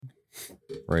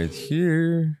right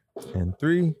here. And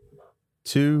 3,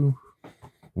 2,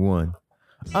 1.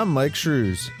 I'm Mike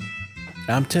Shrews.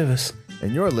 I'm Tivis.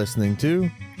 And you're listening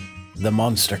to The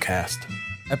Monster Cast.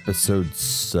 Episode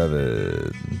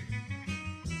 7.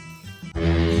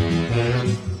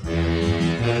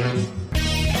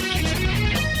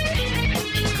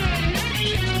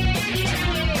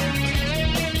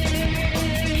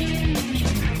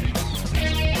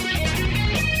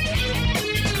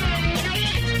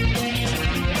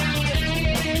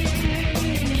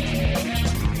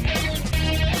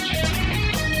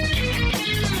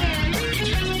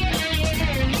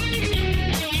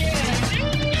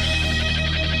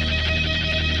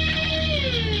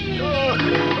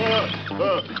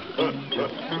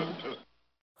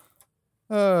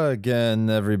 Again,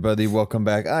 everybody, welcome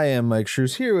back. I am Mike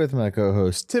Shrews here with my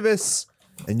co-host Tivis,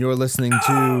 and you're listening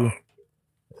to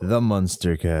The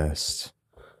Monster Cast.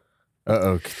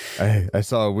 Uh-oh, I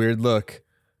saw a weird look.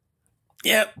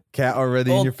 Yep. Cat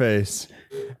already in your face.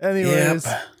 Anyways,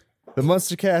 The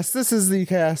Monster Cast, this is the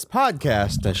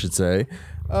podcast, I should say,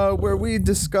 where we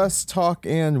discuss, talk,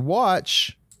 and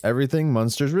watch everything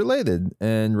Monsters related.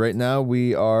 And right now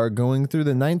we are going through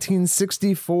the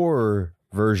 1964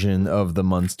 version of the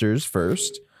Munsters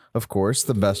first, of course,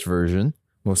 the best version,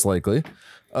 most likely.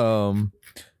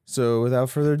 So without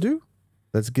further ado,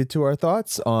 let's get to our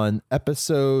thoughts on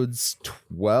episodes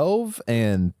 12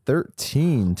 and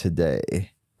 13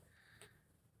 today.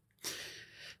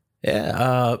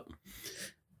 Yeah,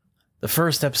 the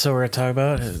first episode we're going to talk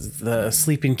about is the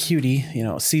Sleeping Cutie,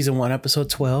 season 1, episode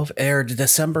 12, aired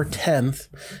December 10th,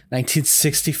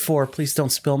 1964. Please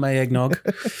don't spill my eggnog.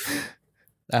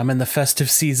 I'm in the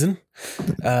festive season.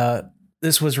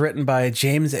 This was written by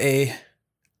James A.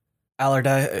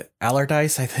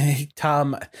 Allardyce, I think,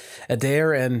 Tom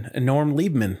Adair, and Norm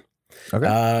Liebman.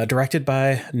 Okay. Directed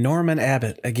by Norman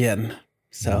Abbott again.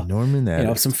 So Norman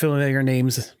Abbott. Some familiar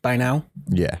names by now.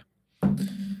 Yeah.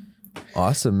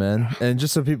 Awesome, man. And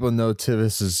just so people know,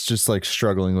 Tivis is just like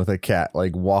struggling with a cat,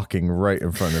 like walking right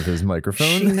in front of his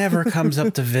microphone. She never comes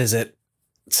up to visit.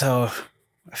 So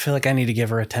I feel like I need to give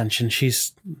her attention.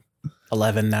 She's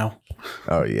 11 now.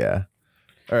 Oh, yeah.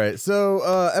 All right. So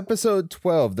episode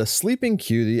 12, The Sleeping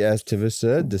Cutie, as Tivis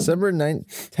said, December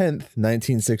 10th,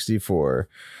 1964.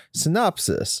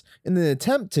 Synopsis. In an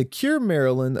attempt to cure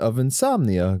Marilyn of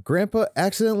insomnia, Grandpa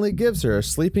accidentally gives her a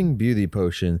sleeping beauty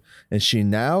potion, and she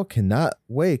now cannot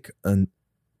wake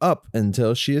up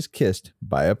until she is kissed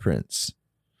by a prince.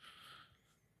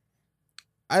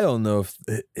 I don't know if...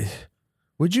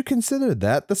 Would you consider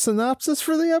that the synopsis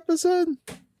for the episode?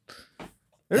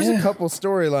 There's a couple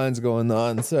storylines going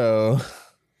on, so...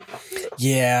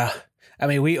 Yeah. I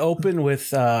mean, we open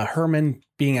with Herman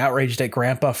being outraged at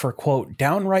Grandpa for, quote,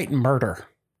 downright murder.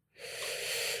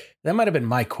 That might have been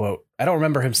my quote. I don't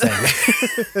remember him saying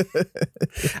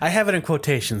it. I have it in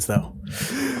quotations, though.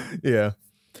 Yeah.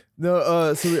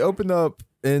 No, so we open up,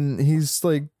 and he's,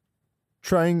 like,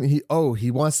 trying... He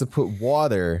wants to put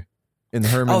water in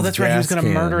Herman's Oh, that's right. He was going to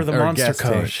murder the monster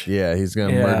coach. Tank. Yeah, he's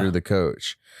going to murder the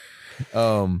coach.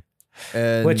 And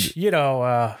which,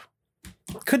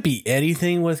 could be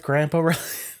anything with Grandpa.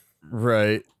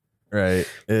 Right.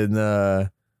 And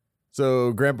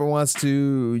so Grandpa wants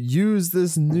to use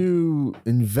this new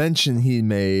invention he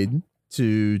made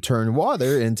to turn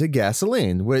water into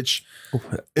gasoline, which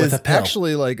is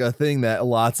actually like a thing that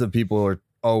lots of people are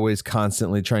always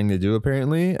constantly trying to do.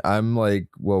 Apparently, I'm like,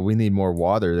 well, we need more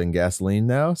water than gasoline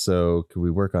now, so could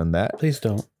we work on that? Please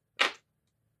don't.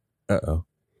 Uh-oh.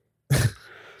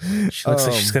 She looks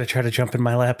like she's gonna try to jump in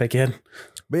my lap again.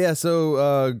 But yeah,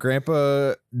 so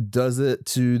Grandpa does it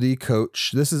to the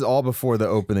coach. This is all before the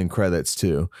opening credits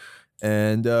too,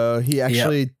 and he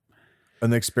actually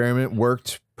an experiment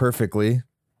worked perfectly.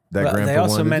 Grandpa they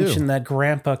also wanted mentioned that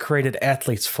Grandpa created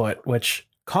athlete's foot, which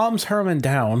calms Herman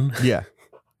down. Yeah.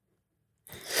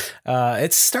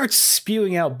 It starts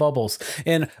spewing out bubbles.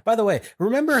 And by the way,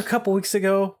 remember a couple weeks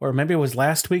ago, or maybe it was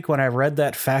last week, when I read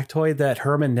that factoid that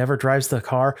Herman never drives the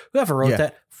car? Whoever wrote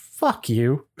that, fuck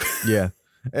you. Yeah.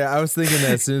 I was thinking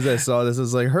that as soon as I saw this, I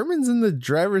was like, Herman's in the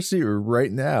driver's seat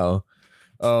right now.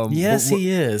 Yes, he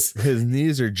is. His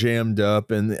knees are jammed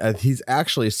up, and he's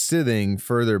actually sitting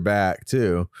further back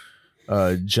too.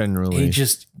 Generally,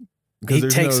 he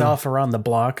takes off around the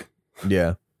block.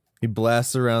 Yeah. He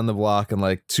blasts around the block in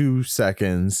like 2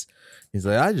 seconds. He's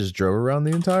like, I just drove around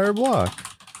the entire block.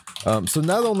 So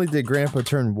not only did Grandpa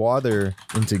turn water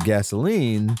into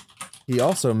gasoline, he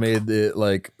also made it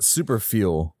like super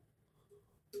fuel.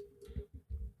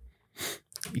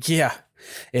 Yeah.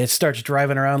 It starts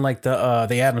driving around like the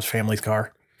Addams Family's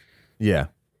car. Yeah.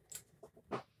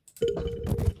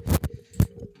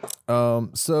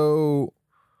 So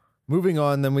moving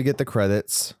on, then we get the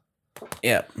credits.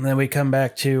 Yeah, and then we come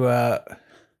back to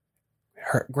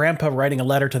her grandpa writing a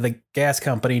letter to the gas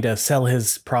company to sell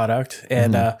his product,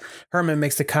 and Herman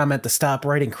makes the comment to stop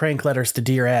writing crank letters to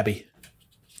Dear Abby.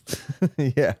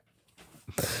 Yeah.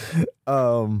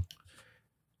 And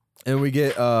we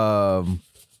get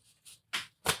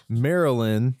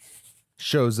Marilyn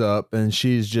shows up, and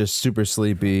she's just super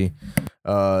sleepy.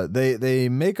 They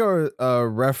make a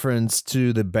reference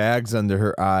to the bags under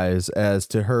her eyes as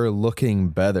to her looking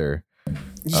better.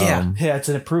 Yeah, it's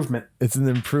an improvement. It's an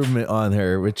improvement on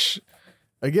her, which,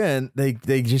 again, they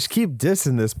just keep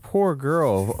dissing this poor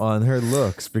girl on her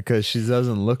looks because she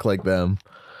doesn't look like them.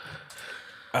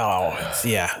 Oh,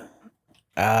 yeah.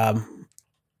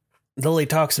 Lily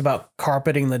talks about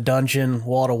carpeting the dungeon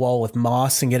wall to wall with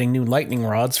moss and getting new lightning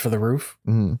rods for the roof.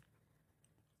 Mm-hmm.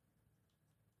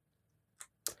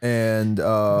 And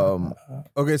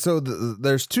okay, so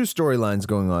there's two storylines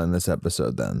going on in this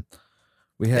episode. Then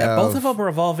we have both of them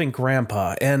revolving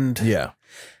Grandpa, and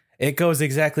it goes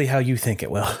exactly how you think it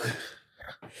will.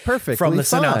 Perfectly from the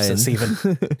fine. synopsis, even.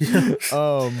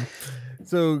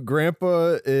 So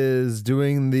Grandpa is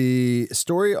doing the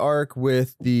story arc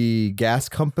with the gas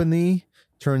company,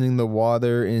 turning the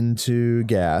water into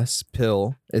gas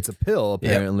pill. It's a pill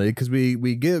apparently, because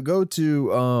we go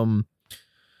to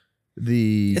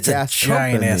the it's gas a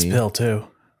giant company. ass pill too.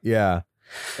 Yeah,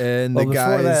 and well, the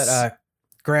before guys. that,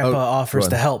 Grandpa offers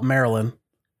to help Marilyn.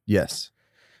 Yes,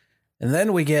 and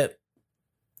then we get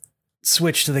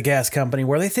switched to the gas company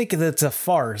where they think that it's a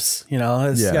farce. You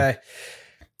know, this guy,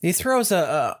 he throws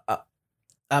a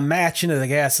match into the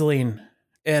gasoline,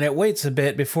 and it waits a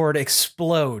bit before it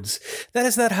explodes. That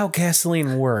is not how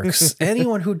gasoline works.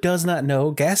 Anyone who does not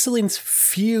know, gasoline's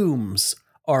fumes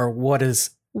are what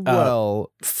is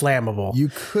flammable. You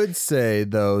could say,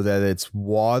 though, that it's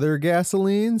water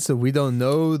gasoline, so we don't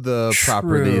know the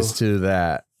properties to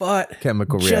that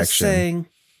chemical reaction. Just saying,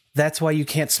 that's why you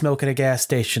can't smoke at a gas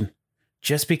station.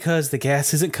 Just because the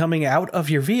gas isn't coming out of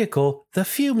your vehicle, the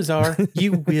fumes are,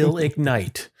 you will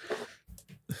ignite.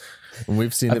 And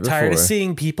we've seen it before. I'm tired of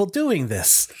seeing people doing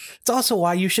this. It's also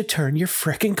why you should turn your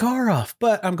frickin' car off.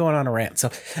 But I'm going on a rant, so...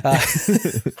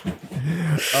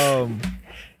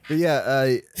 But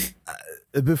yeah,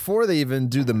 before they even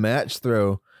do the match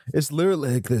throw, it's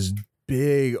literally like this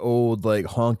big old like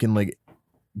honking like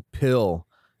pill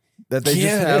that they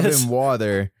just have in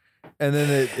water, and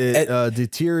then it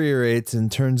deteriorates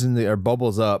and turns into or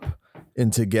bubbles up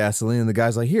into gasoline. And the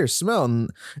guy's like, "Here, smell." And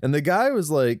the guy was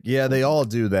like, "Yeah, they all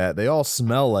do that. They all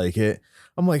smell like it."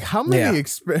 I'm like, how many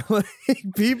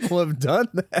people have done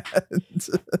that?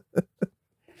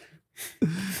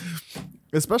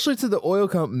 Especially to the oil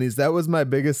companies. That was my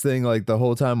biggest thing, like the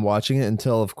whole time watching it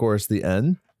until, of course, the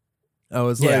end. I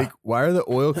was like, why are the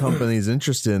oil companies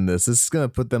interested in this? This is going to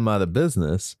put them out of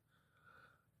business.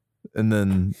 And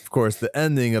then, of course, the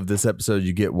ending of this episode,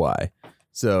 you get why.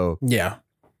 So,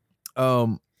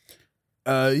 so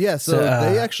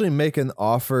they actually make an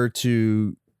offer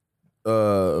to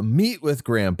meet with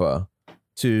Grandpa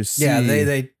to see. Yeah,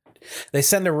 they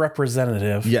send a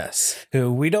representative. Yes.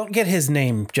 Who we don't get his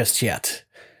name just yet.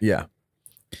 Yeah.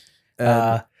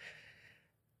 But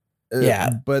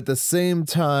at the same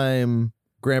time,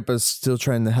 Grandpa's still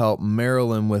trying to help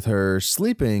Marilyn with her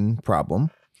sleeping problem.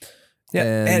 Yeah.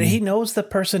 And he knows the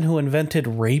person who invented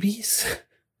rabies.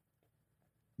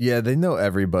 Yeah, they know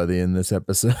everybody in this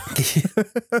episode.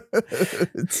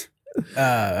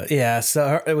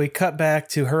 So we cut back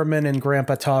to Herman and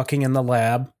Grandpa talking in the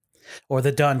lab. Or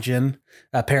the dungeon.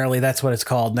 Apparently that's what it's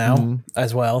called now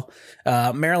as well.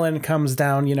 Marilyn comes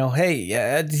down, hey,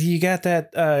 you got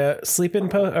that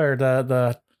sleeping or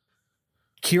the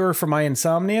cure for my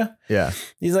insomnia? Yeah.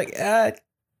 He's like,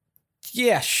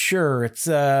 yeah, sure. It's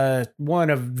one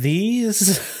of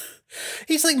these.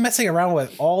 He's like messing around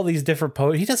with all these different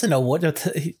potions. He doesn't know what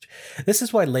to this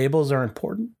is why labels are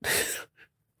important.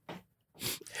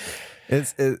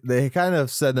 They kind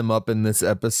of set him up in this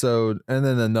episode, and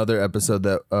then another episode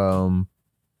that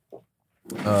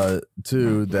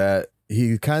too, that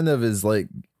he kind of is like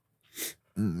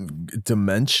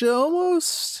dementia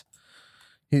almost.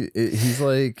 He's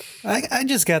like, I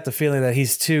just got the feeling that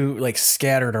he's too like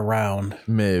scattered around.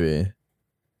 Maybe.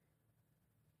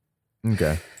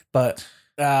 Okay, but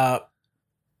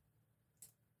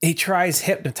he tries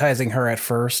hypnotizing her at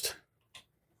first.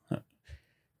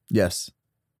 Yes.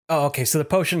 Oh, okay. So the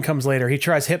potion comes later. He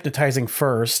tries hypnotizing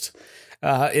first.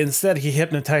 Instead, he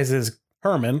hypnotizes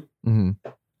Herman. Mm-hmm.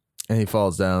 And he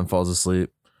falls down, falls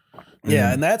asleep.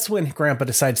 Yeah, and that's when Grandpa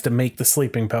decides to make the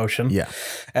sleeping potion. Yeah.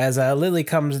 As Lily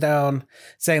comes down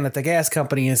saying that the gas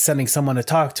company is sending someone to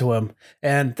talk to him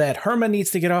and that Herman needs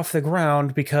to get off the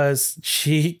ground because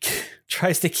she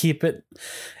tries to keep it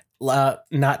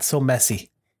not so messy.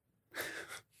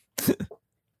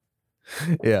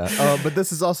 Yeah. But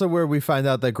this is also where we find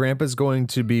out that Grandpa's going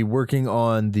to be working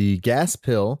on the gas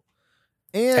pill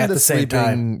and At the the same sleeping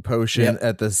time. potion Yep.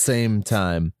 at the same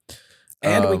time.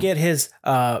 And we get his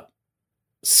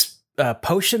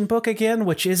potion book again,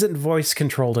 which isn't voice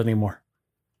controlled anymore.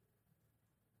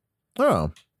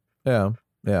 Oh, yeah.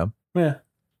 Yeah. I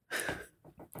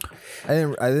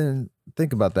didn't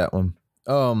think about that one.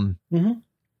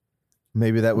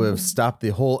 Maybe that would have stopped the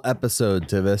whole episode,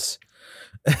 Tivis.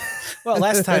 Well,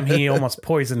 last time he almost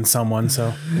poisoned someone,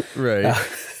 so right.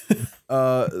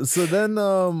 So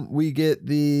then we get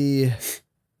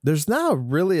there's not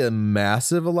really a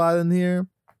massive a lot in here.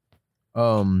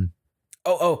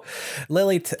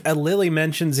 Lily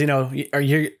mentions, are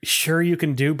you sure you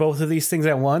can do both of these things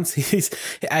at once?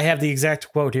 I have the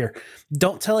exact quote here.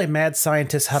 Don't tell a mad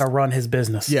scientist how to run his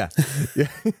business. Yeah.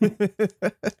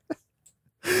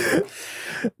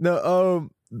 No,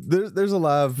 there's a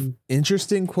lot of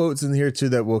interesting quotes in here too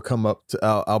that will come up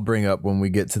I'll bring up when we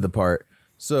get to the part.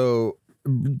 So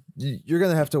you're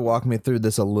gonna have to walk me through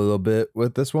this a little bit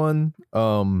with this one.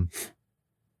 So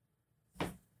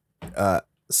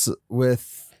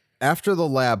with after the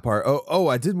lab part.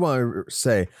 I did want to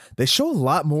say they show a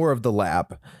lot more of the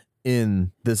lab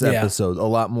in this episode. A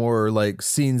lot more like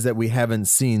scenes that we haven't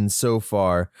seen so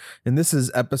far. And this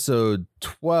is episode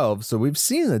 12, so we've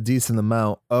seen a decent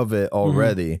amount of it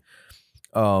already.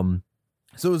 So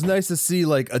it was nice to see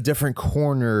like a different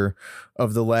corner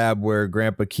of the lab where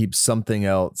Grandpa keeps something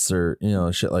else or,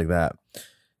 shit like that.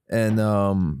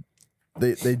 And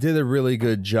they did a really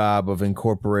good job of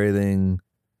incorporating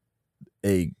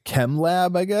a chem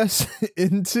lab, I guess,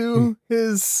 into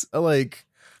his like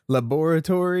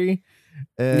laboratory.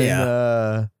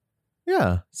 And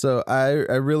so I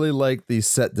really like the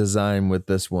set design with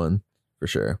this one for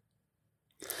sure.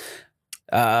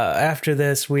 After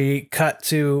this, we cut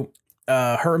to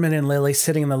Herman and Lily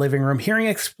sitting in the living room, hearing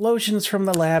explosions from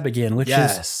the lab again, which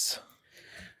is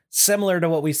similar to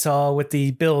what we saw with the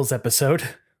Bills episode.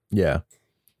 Yeah.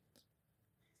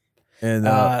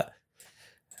 And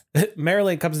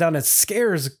Marilyn comes down and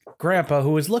scares Grandpa,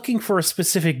 who is looking for a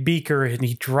specific beaker, and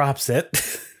he drops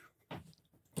it.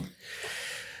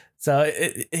 So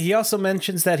he also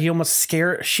mentions that she almost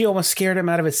scared him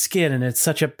out of his skin, and it's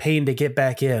such a pain to get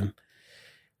back in.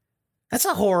 That's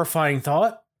a horrifying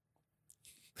thought.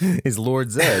 Is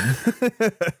Lord Zed.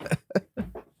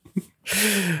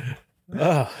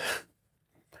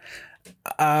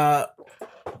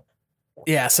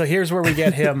 Yeah, so here's where we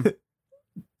get him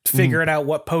figuring out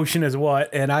what potion is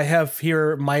what, and I have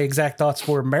here my exact thoughts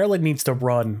for Marilyn needs to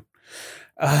run.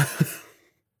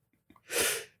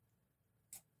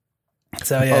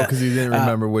 So yeah. because he didn't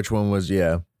remember which one was,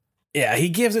 Yeah, he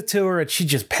gives it to her and she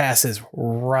just passes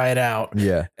right out.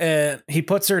 Yeah. And he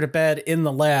puts her to bed in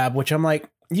the lab, which I'm like,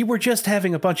 you were just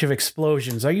having a bunch of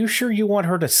explosions. Are you sure you want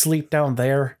her to sleep down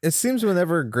there? It seems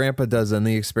whenever Grandpa does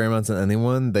any experiments on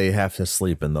anyone, they have to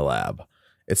sleep in the lab.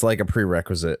 It's like a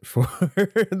prerequisite for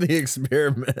the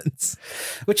experiments.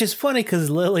 Which is funny because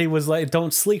Lily was like,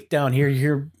 don't sleep down here.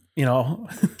 You're.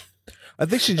 I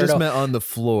think she just meant on the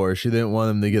floor. She didn't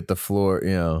want him to get the floor,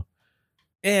 Yeah,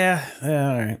 all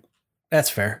right. That's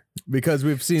fair. Because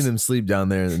we've seen him sleep down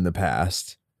there in the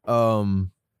past. Or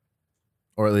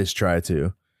at least try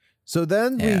to. So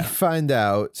then we find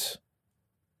out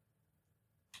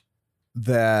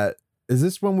that... Is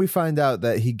this when we find out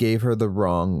that he gave her the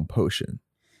wrong potion?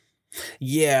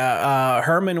 Yeah,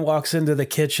 Herman walks into the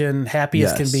kitchen, happy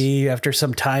as can be after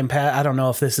some time. I don't know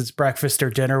if this is breakfast or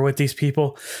dinner with these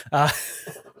people.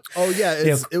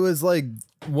 It was like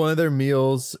one of their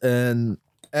meals, and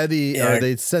Eddie,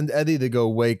 they send Eddie to go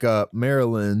wake up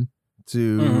Marilyn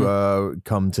to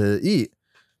come to eat.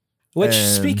 Which,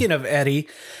 speaking of Eddie,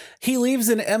 he leaves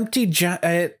an empty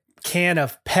can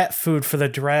of pet food for the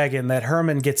dragon that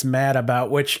Herman gets mad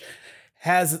about, which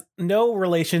has no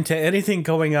relation to anything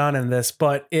going on in this,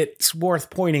 but it's worth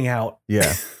pointing out.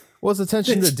 Yeah. Well, it's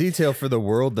attention to detail for the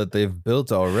world that they've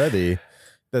built already,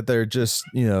 that they're just,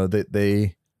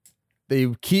 they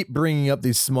keep bringing up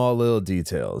these small little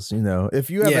details.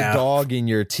 If you have a dog in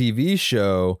your TV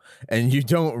show and you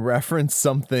don't reference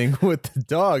something with the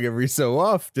dog every so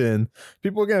often,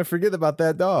 people are going to forget about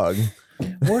that dog.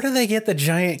 Where do they get the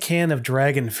giant can of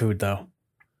dragon food, though?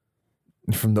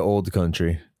 From the old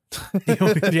country.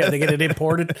 Yeah, they get it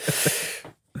imported.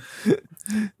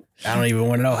 I don't even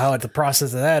want to know how the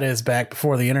process of that is back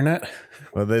before the internet.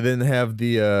 Well, they didn't have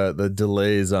the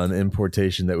delays on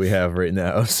importation that we have right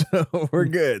now, so we're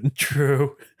good.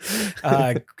 True.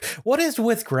 What is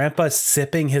with Grandpa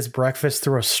sipping his breakfast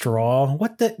through a straw?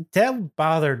 That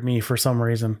bothered me for some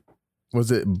reason.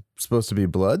 Was it supposed to be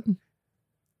blood?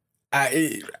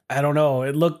 I don't know.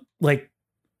 It looked like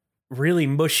really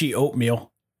mushy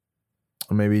oatmeal.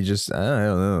 Or maybe just, I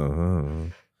don't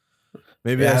know.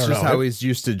 Maybe that's just how he's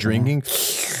used to drinking,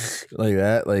 like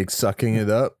that, like sucking it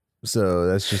up. So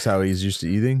that's just how he's used to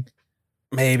eating.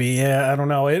 Maybe, yeah. I don't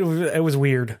know. It was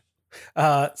weird.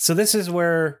 So this is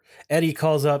where Eddie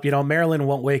calls up. Marilyn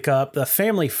won't wake up. The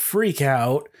family freak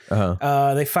out.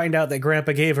 They find out that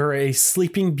Grandpa gave her a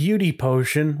Sleeping Beauty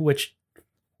potion, which,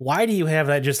 why do you have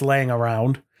that just laying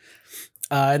around?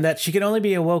 And that she can only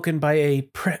be awoken by a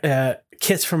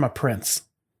kiss from a prince.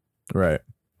 Right.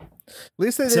 At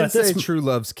least they didn't say True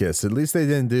Love's kiss. At least they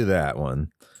didn't do that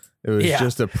one. It was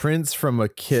just a prince from a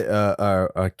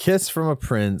kiss from a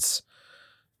prince.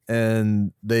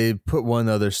 And they put one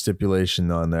other stipulation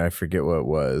on there. I forget what it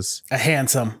was. A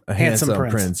handsome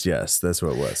prince. Yes, that's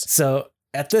what it was. So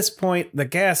at this point, the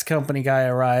gas company guy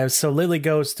arrives. So Lily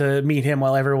goes to meet him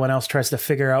while everyone else tries to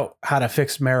figure out how to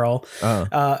fix Meryl.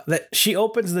 That she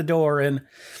opens the door, and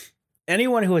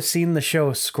anyone who has seen the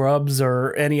show Scrubs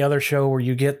or any other show where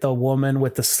you get the woman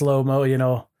with the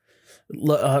slow-mo,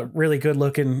 really good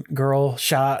looking girl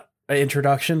shot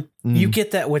introduction, you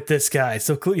get that with this guy.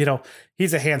 So,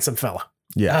 he's a handsome fella.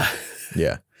 Yeah.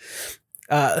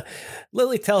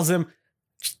 Lily tells him,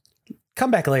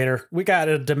 come back later. We got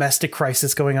a domestic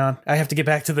crisis going on. I have to get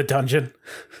back to the dungeon.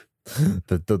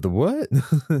 The what?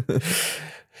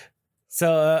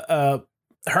 So,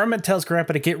 Herman tells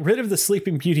Grandpa to get rid of the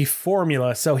Sleeping Beauty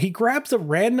formula. So he grabs a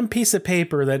random piece of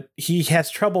paper that he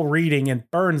has trouble reading and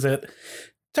burns it.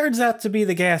 Turns out to be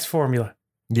the gas formula.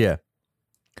 Yeah.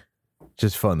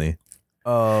 Just funny.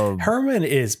 Herman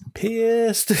is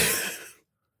pissed.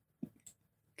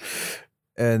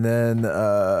 And then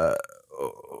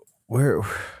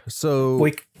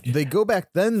they go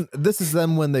back, then this is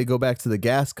them when they go back to the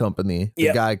gas company.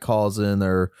 The guy calls in,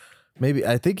 or maybe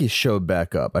I think he showed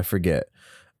back up. I forget.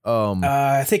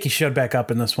 I think he showed back up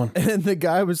in this one. And the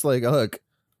guy was like, look,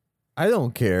 I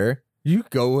don't care. You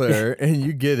go there and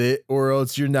you get it, or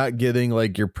else you're not getting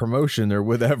like your promotion or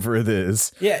whatever it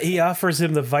is. Yeah, he offers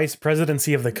him the vice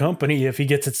presidency of the company if he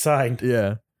gets it signed.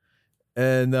 Yeah.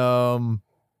 And so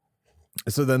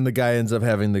then the guy ends up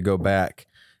having to go back.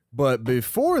 But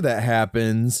before that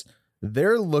happens,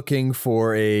 they're looking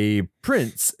for a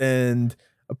prince, and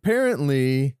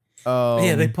apparently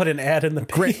they put an ad in the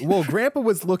paper. Grandpa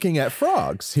was looking at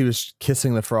frogs. He was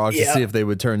kissing the frogs to see if they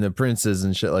would turn to princes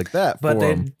and shit like that. But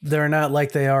they're not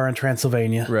like they are in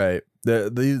Transylvania. Right.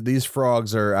 These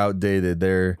frogs are outdated.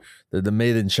 They're the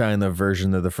made in China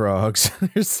version of the frogs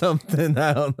or something.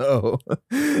 I don't know.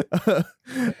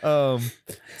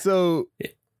 So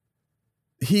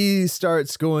he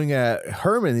starts going at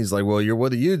Herman. He's like, well,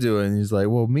 what are you doing? He's like,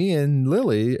 well, me and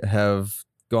Lily have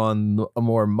gone a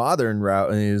more modern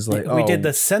route. And he's like, we did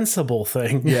the sensible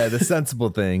thing. Yeah, the sensible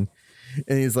thing.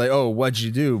 And he's like, oh, what'd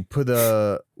you do? Put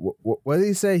what did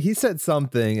he say? He said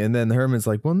something. And then Herman's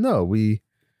like, well, no, we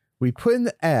put an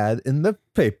ad in the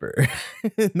paper,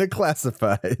 in the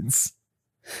classifieds.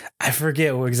 I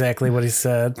forget exactly what he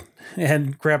said.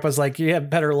 And Grandpa's like, you have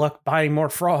better luck buying more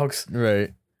frogs.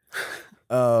 Right.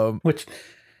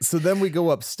 So then we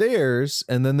go upstairs,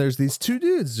 and then there's these two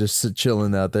dudes just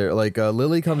chilling out there. Like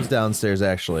Lily comes downstairs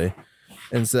actually,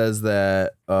 and says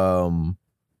that they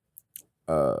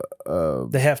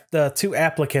have the two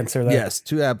applicants are there. Yes,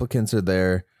 two applicants are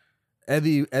there.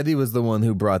 Eddie was the one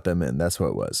who brought them in. That's what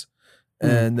it was.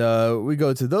 And we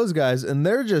go to those guys, and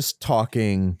they're just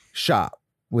talking shop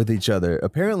with each other.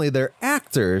 Apparently they're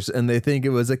actors, and they think it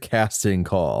was a casting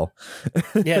call.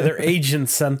 Yeah, their agent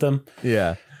sent them.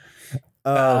 Yeah.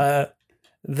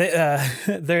 They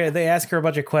ask her a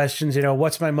bunch of questions.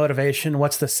 What's my motivation?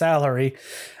 What's the salary?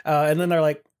 And then they're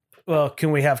like, well,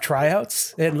 can we have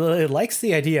tryouts? And Lily likes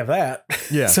the idea of that.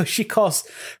 Yeah. So she calls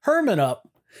Herman up.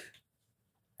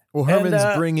 Well, Herman's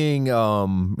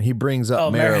he brings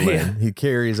up Marilyn. Yeah. He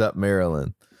carries up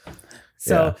Marilyn.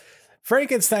 So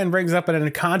Frankenstein brings up an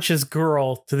unconscious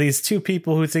girl to these two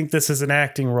people who think this is an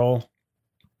acting role.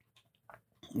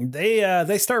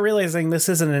 They start realizing this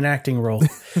isn't an acting role.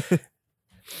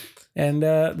 And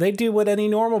they do what any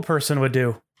normal person would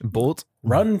do. Bolt.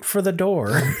 Run for the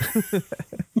door.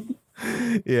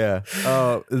 Yeah.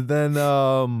 Then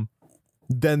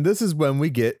this is when we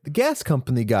get the gas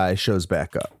company guy shows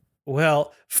back up.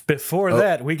 Well, before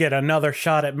that, we get another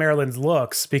shot at Marilyn's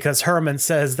looks because Herman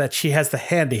says that she has the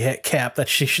handicap that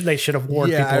they should have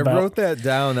warned people about. I wrote that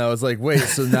down. I was like, wait,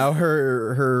 so now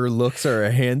her looks are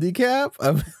a handicap?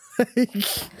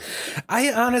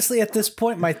 I honestly, at this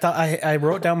point, I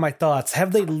wrote down my thoughts.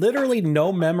 Have they literally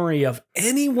no memory of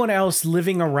anyone else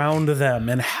living around them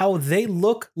and how they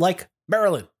look like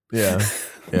Marilyn? Yeah.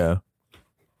 Yeah.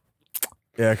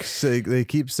 Yeah. 'Cause they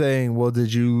keep saying, well,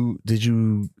 did you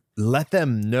let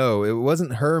them know? It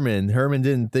wasn't Herman. Herman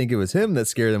didn't think it was him that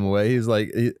scared him away. He's like,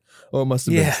 it must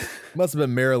have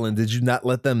been Marilyn. Did you not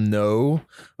let them know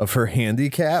of her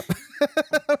handicap?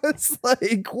 It's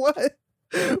like, what?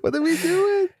 What are we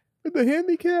doing with the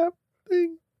handicap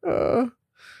thing? I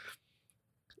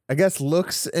guess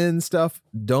looks and stuff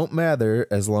don't matter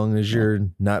as long as you're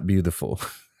not beautiful.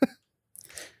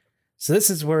 So this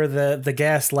is where the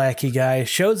gas lackey guy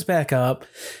shows back up,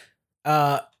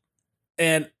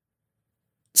 and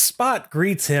Spot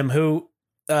greets him, who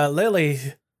Lily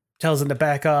tells him to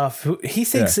back off. He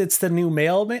thinks it's the new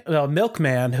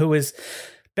milkman who is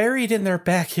buried in their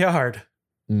backyard.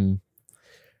 Mm.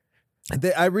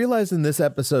 I realized in this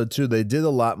episode too, they did a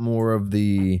lot more of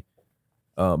the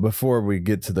before we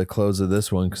get to the close of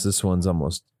this one, because this one's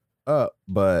almost up,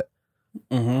 but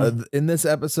in this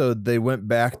episode they went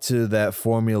back to that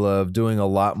formula of doing a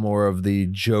lot more of the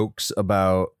jokes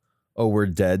about, oh, we're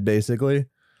dead, basically.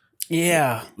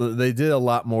 Yeah, they did a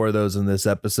lot more of those in this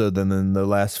episode than in the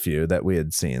last few that we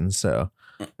had seen. So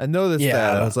I noticed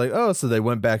that. I was like, oh, so they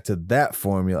went back to that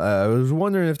formula. I was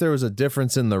wondering if there was a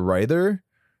difference in the writer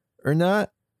or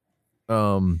not.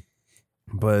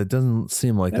 But it doesn't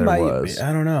seem like there was.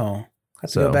 I don't know. I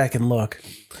have to go back and look.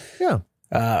 Yeah.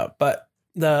 But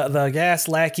the gas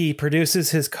lackey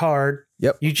produces his card.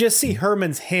 Yep. You just see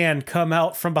Herman's hand come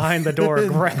out from behind the door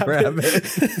and grab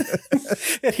it.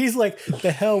 And he's like,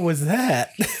 the hell was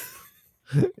that?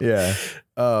 Yeah.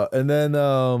 And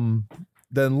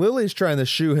then Lily's trying to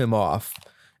shoo him off.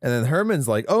 And then Herman's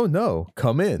like, oh no,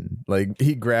 come in. Like,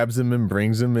 he grabs him and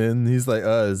brings him in. He's like,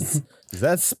 is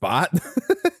that Spot?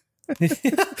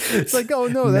 It's like, oh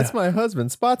no, that's my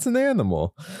husband. Spot's an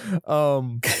animal.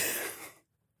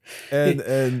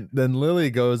 And then Lily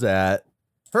goes at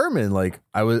Herman like,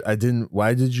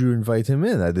 why did you invite him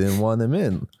in? I didn't want him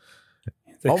in.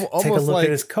 Take a look at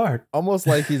his card. Almost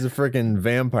like he's a freaking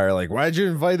vampire. Like, why'd you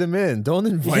invite him in? Don't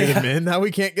invite him in. Now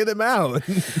we can't get him out.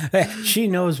 She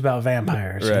knows about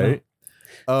vampires, right? You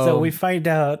know? So we find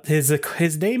out his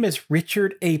name is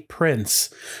Richard A.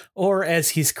 Prince, or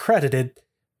as he's credited,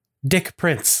 Dick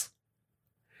Prince.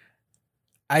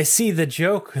 I see the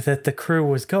joke that the crew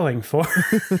was going for.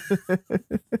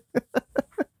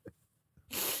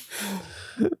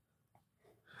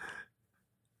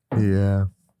 Yeah.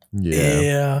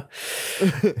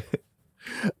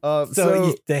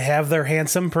 So they have their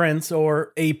handsome prince,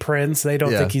 or a prince. They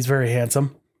don't think he's very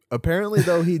handsome. Apparently,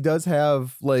 though, he does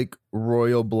have like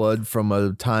royal blood from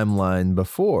a timeline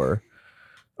before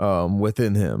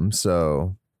within him.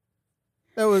 So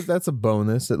that's a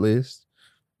bonus, at least.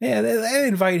 Yeah, they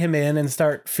invite him in and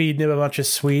start feeding him a bunch of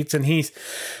sweets, and he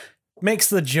makes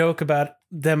the joke about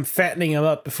them fattening him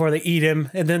up before they eat him,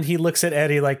 and then he looks at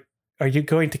Eddie like, are you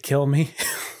going to kill me?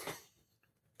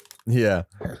 Yeah.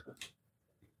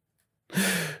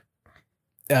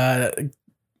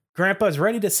 Grandpa's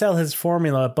ready to sell his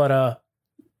formula, but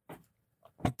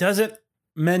doesn't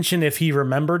mention if he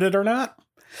remembered it or not.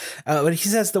 But he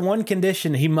says the one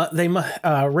condition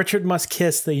Richard must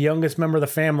kiss the youngest member of the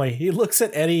family. He looks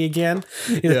at Eddie again.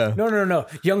 He's like, no,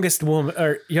 youngest woman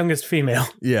or youngest female.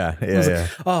 Yeah. Like,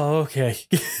 oh, okay.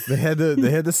 They had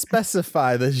to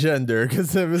specify the gender,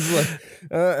 because it was like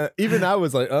even I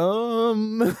was like,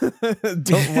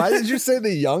 why did you say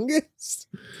the youngest?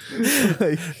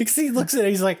 Like, he looks at it.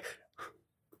 He's like,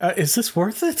 is this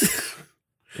worth it?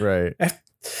 Right.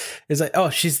 He's like, oh,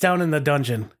 she's down in the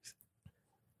dungeon.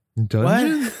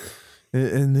 Dungeon? What?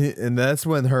 And that's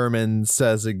when Herman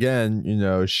says again,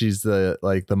 she's the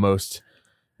most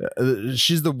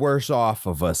she's the worst off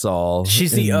of us all.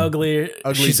 She's the ugly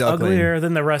she's duckling. Uglier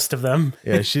than the rest of them.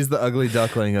 Yeah, she's the ugly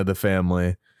duckling of the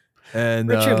family. And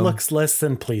Richard looks less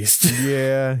than pleased.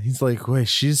 Yeah, he's like, wait,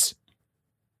 she's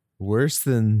worse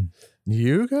than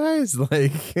you guys?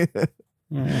 Like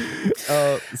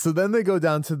so then they go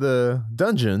down to the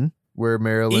dungeon where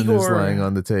Marilyn is lying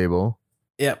on the table.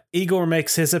 Yep. Igor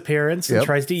makes his appearance and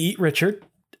tries to eat Richard.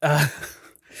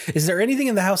 Is there anything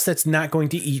in the house that's not going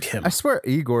to eat him? I swear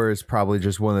Igor is probably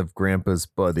just one of Grandpa's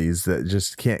buddies that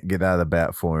just can't get out of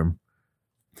bat form.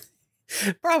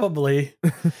 Probably.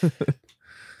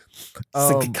 It's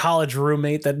like a college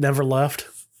roommate that never left.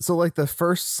 So like the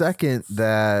first second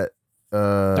that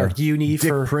Or uni Dick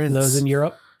for Prince, those in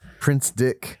Europe. Prince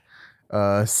Dick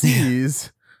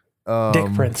sees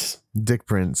Dick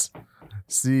Prince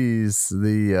sees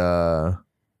the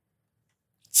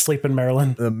sleeping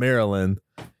Marilyn. Marilyn,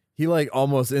 he like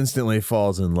almost instantly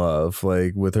falls in love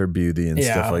like with her beauty and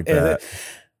stuff like that.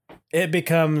 It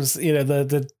becomes,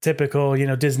 the typical,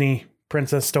 Disney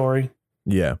princess story.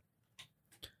 Yeah.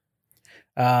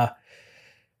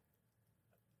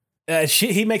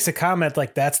 He makes a comment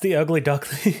like, that's the ugly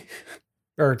duckling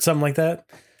or something like that.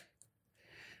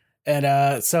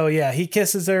 And so, yeah, he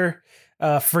kisses her,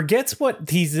 forgets what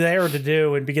he's there to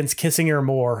do and begins kissing her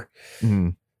more.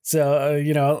 Mm-hmm.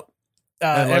 So,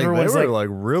 everyone's they were like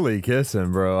really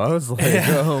kissing, bro. I was like,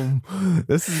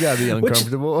 this has got to be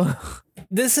uncomfortable.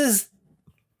 This is,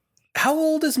 how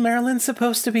old is Marilyn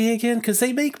supposed to be again? Because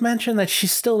they make mention that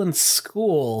she's still in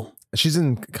school. She's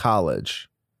in college.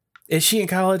 Is she in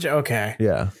college? Okay.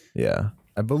 Yeah.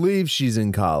 I believe she's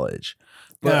in college.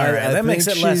 But all right, that makes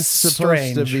it less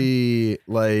strange. Supposed to be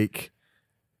like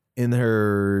in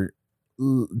her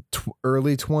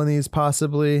early 20s,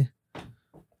 possibly.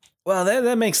 Well,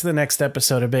 that makes the next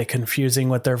episode a bit confusing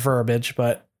with their verbiage,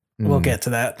 but we'll get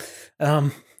to that.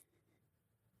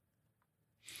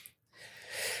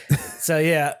 So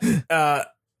yeah,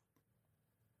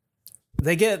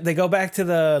 they go back to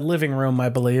the living room, I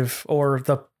believe, or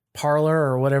the parlor,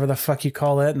 or whatever the fuck you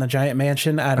call it in the giant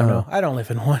mansion. I don't know. I don't live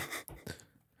in one.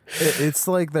 It's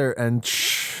like their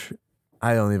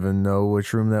I don't even know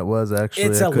which room that was. Actually,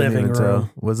 it's a living room. Tell.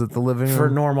 Was it the living room for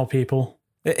normal people?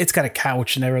 It's got a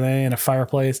couch and everything and a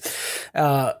fireplace.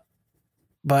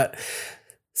 But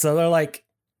so they're like,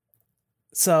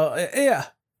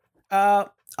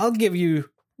 I'll give you,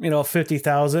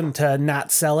 50,000 to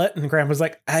not sell it. And Grandpa's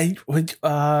like, I would,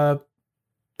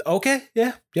 okay.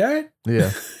 Yeah. All right.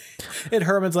 Yeah. And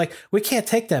Herman's like, we can't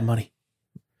take that money.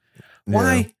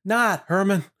 Why not,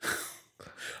 Herman?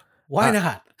 Why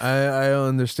not? I don't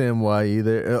understand why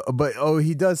either. But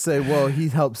he does say, well, he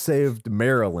helped save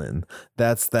Marilyn.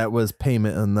 That was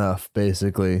payment enough,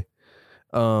 basically.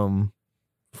 For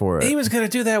it. He was going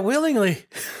to do that willingly.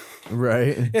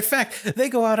 Right. In fact, they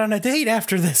go out on a date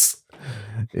after this.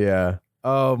 Yeah.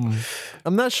 I'm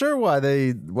not sure why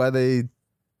they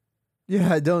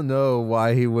I don't know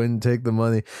why he wouldn't take the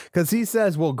money, because he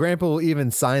says, well, Grandpa will even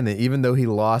sign it even though he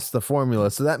lost the formula.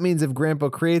 So that means if Grandpa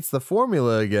creates the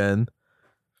formula again,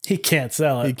 he can't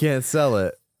sell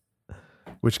it.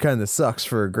 Which kind of sucks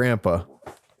for Grandpa.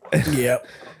 Yep.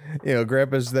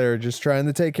 Grandpa's there just trying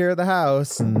to take care of the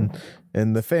house and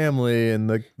the family and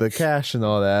the cash and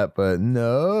all that, but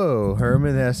no,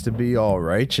 Herman has to be all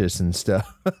righteous and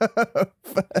stuff.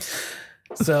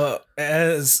 So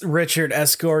as Richard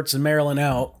escorts Marilyn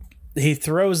out, he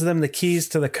throws them the keys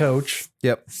to the coach.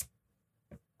 Yep.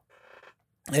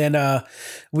 And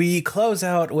we close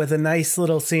out with a nice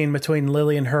little scene between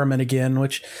Lily and Herman again,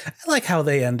 which I like how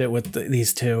they end it with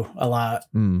these two a lot.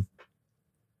 Mm.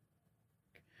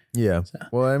 Yeah. So.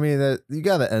 Well, I mean, you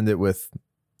got to end it with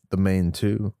the main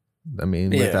two. I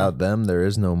mean, without them, there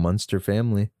is no Munster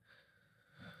family.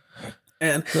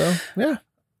 And so, yeah.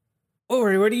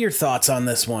 Ori, what are your thoughts on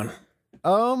this one?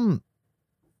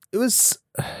 Let's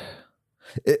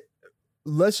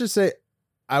just say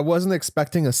I wasn't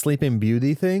expecting a Sleeping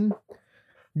Beauty thing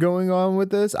going on with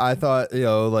this. I thought,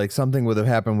 like something would have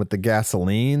happened with the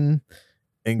gasoline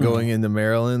and going into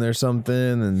Maryland or something.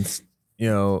 And,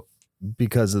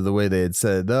 because of the way they had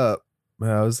set it up,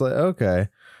 I was like, okay.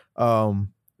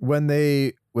 When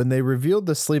they revealed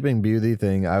the Sleeping Beauty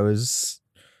thing, I was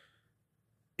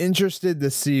interested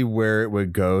to see where it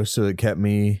would go, so it kept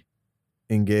me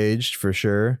engaged for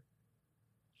sure.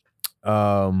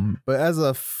 But as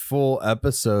a full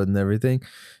episode and everything,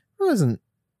 it wasn't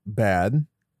bad.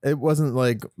 It wasn't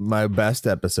like my best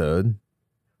episode.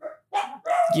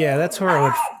 Yeah, that's where it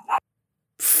would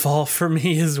fall for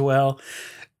me as well.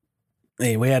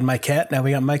 Hey, we had my cat, now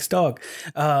we got Mike's dog.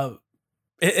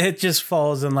 It just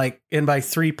falls in by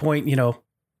 3 point,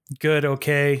 good,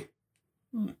 okay,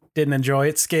 didn't enjoy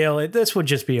it scale. This would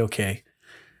just be okay.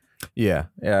 Yeah,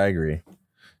 I agree.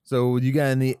 So you got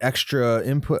any extra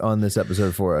input on this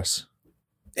episode for us?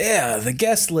 Yeah, the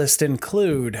guest list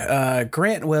include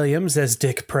Grant Williams as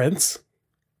Dick Prince.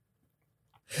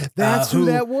 That's who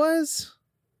that was?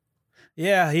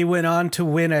 Yeah, he went on to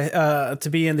win to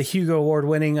be in the Hugo Award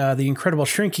winning The Incredible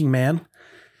Shrinking Man.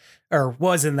 Or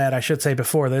was in that, I should say,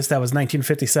 before this. That was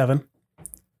 1957.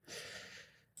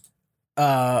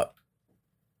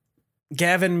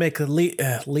 Gavin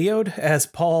McLeod as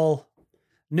Paul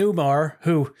Newmar,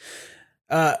 who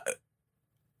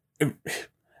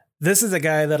this is a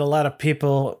guy that a lot of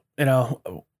people,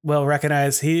 will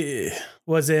recognize. He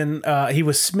was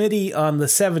Smitty on the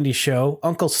 70s show,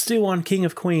 Uncle Stu on King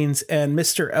of Queens, and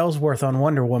Mr. Ellsworth on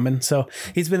Wonder Woman. So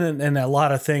he's been in a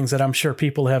lot of things that I'm sure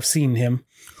people have seen him.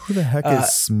 Who the heck is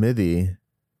Smitty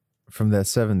from that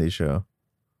 70s show?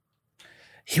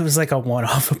 He was like a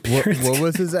one-off appearance. What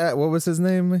was his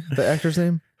name? The actor's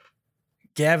name?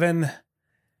 Gavin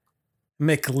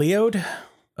McLeod.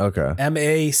 Okay.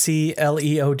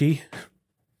 MacLeod.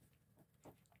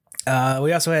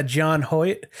 We also had John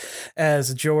Hoyt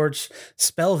as George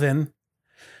Spelvin,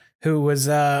 who was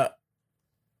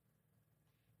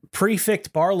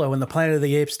Prefect Barlow in the Planet of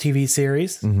the Apes TV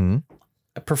series. Mm-hmm.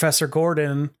 Professor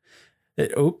Gordon.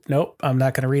 Nope, I'm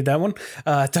not going to read that one.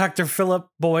 Dr. Philip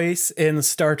Boyce in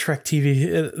Star Trek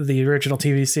TV, the original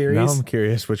TV series. Now I'm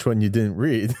curious which one you didn't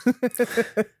read.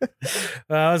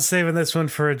 I was saving this one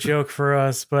for a joke for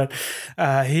us, but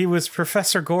he was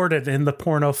Professor Gordon in the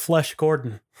porno Flesh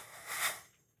Gordon.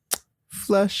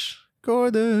 Flesh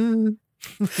Gordon.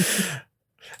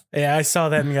 Yeah, I saw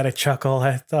that and got a chuckle.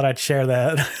 I thought I'd share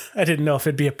that. I didn't know if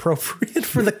it'd be appropriate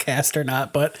for the cast or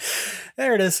not, but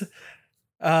there it is.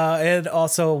 And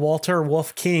also Walter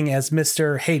Wolf King as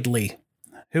Mr. Hadley,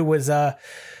 who was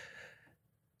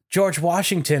George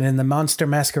Washington in the Monster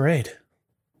Masquerade.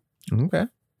 Okay.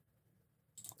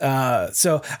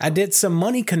 So I did some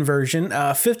money conversion.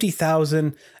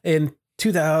 50,000 in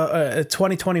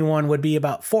 2021 would be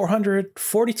about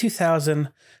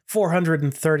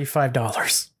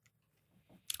 $442,435.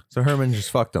 So Herman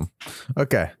just fucked him.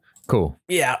 Okay, cool.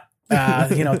 Yeah.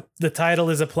 The title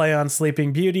is a play on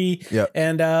Sleeping Beauty. Yep.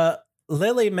 And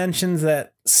Lily mentions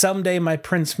that someday my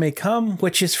prince may come,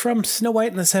 which is from Snow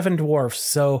White and the Seven Dwarfs.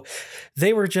 So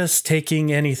they were just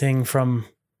taking anything from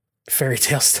fairy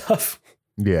tale stuff.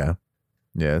 Yeah.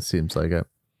 Yeah, it seems like it.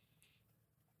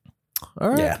 All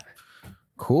right. Yeah.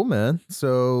 Cool, man.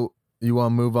 So you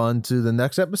want to move on to the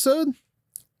next episode?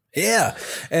 Yeah.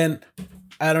 And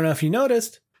I don't know if you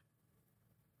noticed,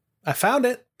 I found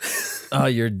it. Oh,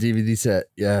 your DVD set.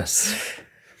 Yes.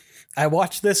 I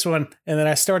watched this one and then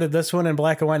I started this one in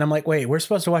black and white. And I'm like, wait, we're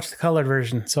supposed to watch the colored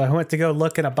version. So I went to go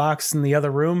look in a box in the other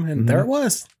room and there it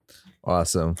was.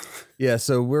 Awesome. Yeah.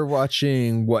 So we're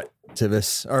watching what,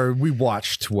 Tivis? Or we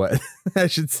watched what, I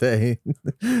should say,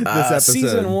 this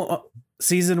episode.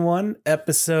 Season 1,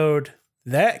 episode.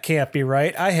 That can't be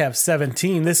right. I have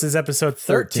 17. This is episode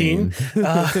 13.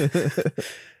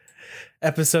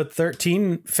 Episode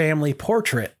 13, Family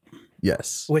Portrait.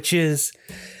 Yes. Which is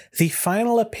the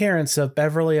final appearance of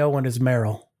Beverly Owen as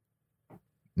Meryl.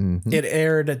 Mm-hmm. It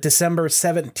aired December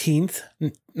 17th,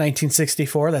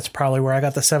 1964. That's probably where I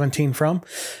got the 17 from.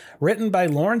 Written by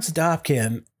Lawrence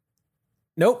Dobkin.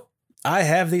 Nope. I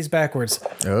have these backwards.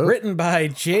 Oh. Written by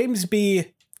James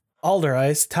B.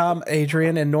 Alderdice, Tom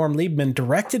Adrian, and Norm Liebman.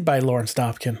 Directed by Lawrence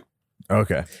Dobkin.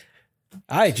 Okay.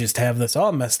 I just have this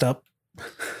all messed up.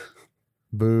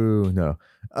 Boo. No.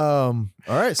 All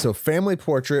right. So Family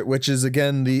Portrait, which is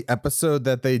again the episode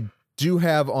that they do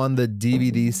have on the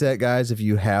DVD set, guys. If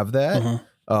you have that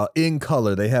in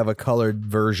color, they have a colored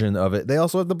version of it. They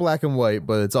also have the black and white,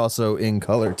 but it's also in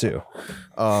color too.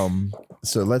 So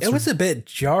it was a bit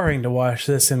jarring to watch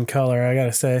this in color, I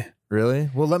gotta say. Really?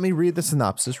 Well, let me read the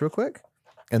synopsis real quick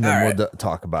and then we'll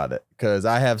talk about it because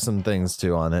I have some things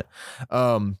too on it.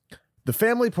 The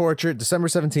Family Portrait, December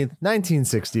 17th,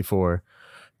 1964.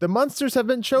 The Munsters have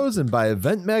been chosen by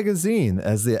Event Magazine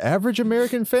as the average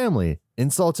American family.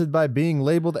 Insulted by being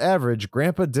labeled average,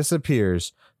 Grandpa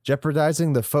disappears,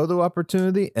 jeopardizing the photo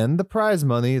opportunity and the prize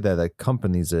money that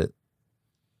accompanies it.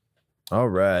 All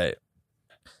right.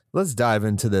 Let's dive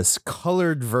into this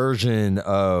colored version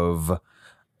of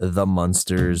The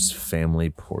Munsters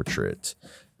Family Portrait.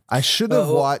 I should have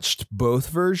watched both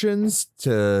versions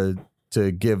to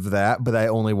give that, but I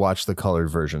only watched the colored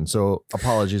version. So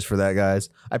apologies for that, guys.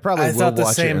 I probably will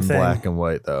watch it in black and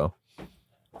white though.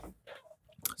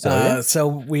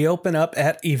 So we open up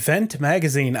at Event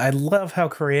Magazine. I love how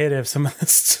creative some of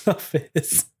this stuff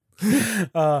is.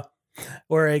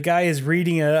 Where a guy is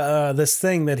reading this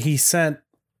thing that he sent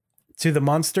to the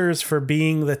Munsters for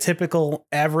being the typical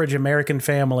average American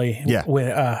family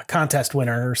contest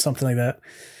winner or something like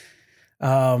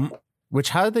that. Which,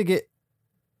 how did they get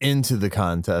into the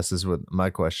contest is what my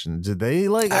question. Did they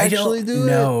actually do it?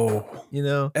 No. You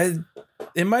know?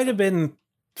 It might have been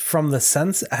from the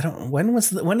census.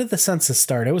 When did the census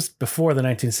start? It was before the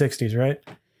 1960s, right?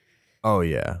 Oh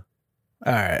yeah.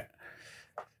 All right.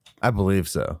 I believe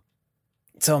so.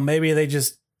 So maybe they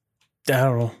just,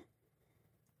 I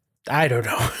don't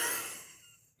know.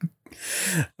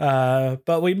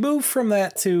 But we move from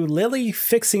that to Lily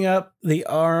fixing up the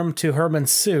arm to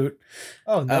Herman's suit.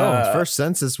 Oh, no. First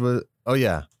census was... Oh,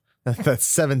 yeah.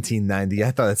 That's 1790.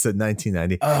 I thought it said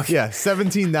 1990. Okay. Yeah,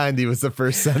 1790 was the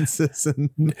first census.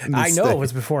 In the I know state. it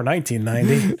was before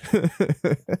 1990.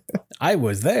 I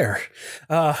was there.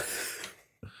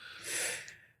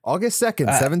 August 2nd,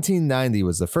 1790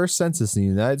 was the first census in the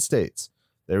United States.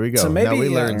 There we go. So maybe, now we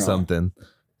learned something.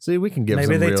 See, we can give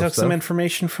maybe some they real took stuff. some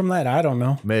information from that. I don't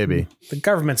know. Maybe. The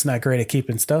government's not great at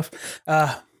keeping stuff.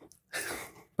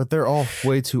 But they're all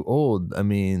way too old. I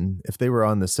mean, if they were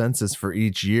on the census for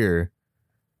each year,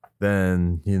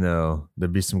 then,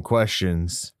 there'd be some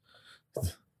questions.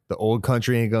 The old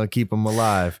country ain't going to keep them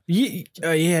alive.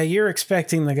 Yeah, you're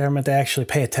expecting the government to actually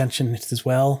pay attention as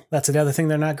well. That's another thing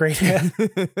they're not great at.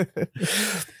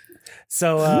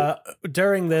 So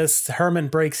during this, Herman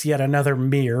breaks yet another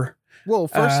mirror. Well,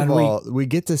 first of all, we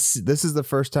get to see, this is the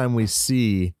first time we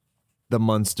see the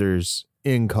Munsters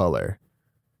in color.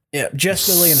 Yeah, just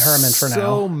Lily and Herman for now.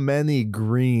 So many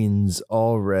greens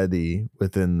already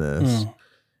within this.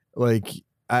 Like,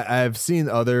 I've seen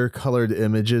other colored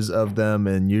images of them,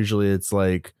 and usually it's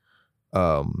like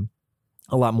a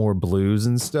lot more blues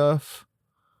and stuff.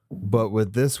 But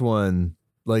with this one,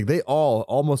 like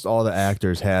almost all the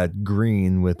actors had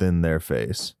green within their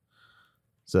face.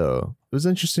 So it was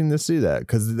interesting to see that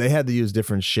because they had to use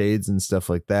different shades and stuff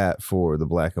like that for the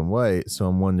black and white. So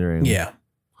I'm wondering. Yeah.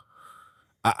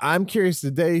 I'm curious,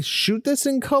 did they shoot this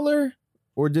in color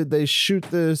or did they shoot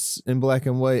this in black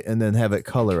and white and then have it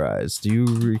colorized? Do you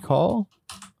recall?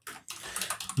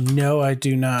 No, I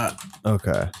do not.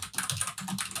 Okay.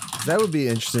 That would be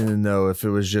interesting to know if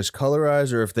it was just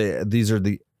colorized or if these are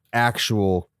the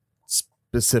actual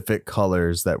specific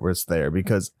colors that was there,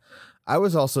 because I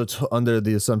was also under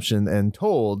the assumption and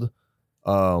told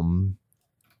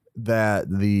that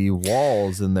the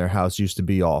walls in their house used to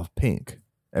be all pink.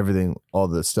 Everything, all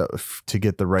the stuff to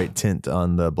get the right tint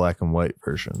on the black and white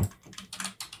version.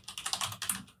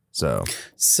 So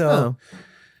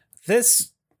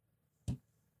this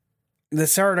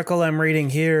article I'm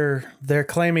reading here, they're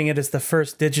claiming it is the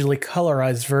first digitally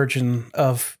colorized version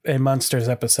of a Munsters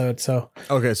episode. So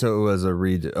okay, so it was a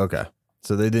read. Okay,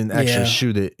 so they didn't actually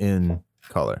shoot it in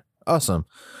color. Awesome.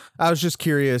 I was just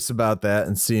curious about that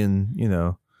and seeing,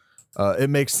 it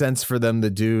makes sense for them to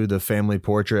do the family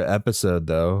portrait episode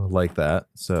though, like that.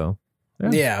 So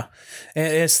yeah.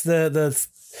 It's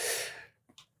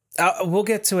we'll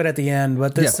get to it at the end,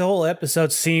 but this whole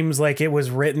episode seems like it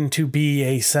was written to be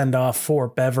a send off for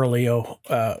Beverly Owen.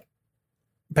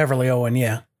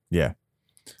 Yeah. Yeah.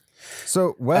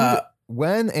 So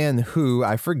when and who,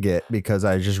 I forget because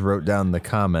I just wrote down the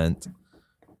comment.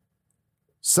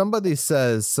 Somebody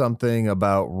says something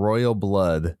about royal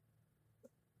blood.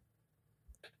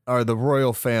 Or the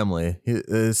royal family.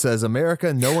 It says,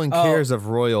 America, no one cares of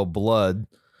royal blood.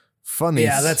 Funny.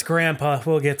 Yeah, that's Grandpa.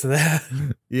 We'll get to that.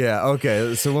 Yeah,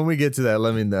 okay. So when we get to that,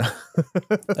 let me know.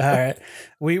 All right.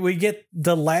 We get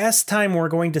the last time we're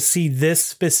going to see this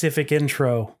specific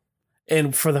intro,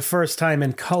 and for the first time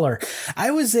in color.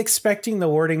 I was expecting the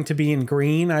wording to be in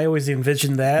green. I always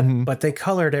envisioned that, but they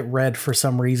colored it red for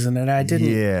some reason, and I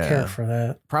didn't care for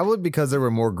that. Probably because there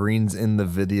were more greens in the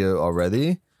video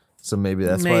already. So maybe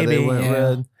that's why they went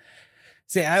red.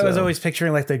 See, I was always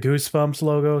picturing like the Goosebumps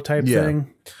logo type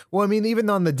thing. Well, I mean, even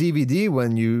on the DVD,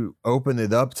 when you open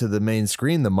it up to the main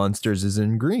screen, the Munsters is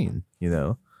in green,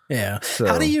 Yeah. So,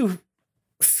 how do you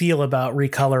feel about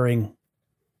recoloring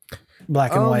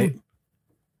black and white?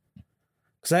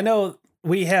 Because I know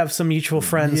we have some mutual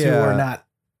friends who are not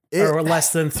or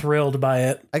less than thrilled by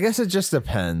it. I guess it just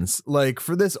depends. Like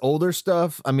for this older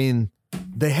stuff, I mean,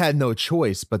 they had no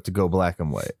choice but to go black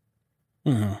and white.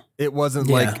 Mm-hmm. It wasn't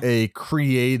like a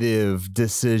creative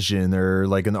decision or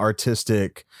like an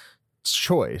artistic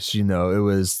choice, it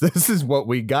was, this is what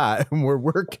we got and we're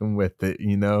working with it,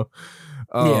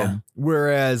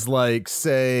 Whereas like,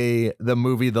 say the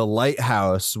movie The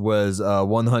Lighthouse was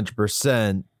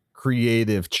 100%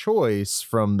 creative choice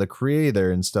from the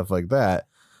creator and stuff like that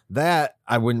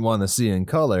I wouldn't want to see in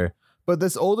color. But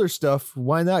this older stuff,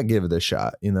 why not give it a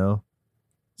shot?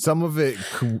 Some of it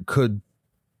could.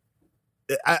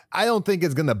 I don't think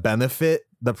it's going to benefit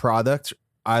the product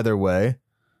either way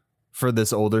for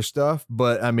this older stuff.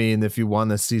 But I mean, if you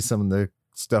want to see some of the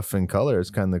stuff in color, it's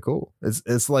kind of cool.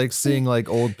 It's like seeing like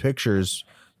old pictures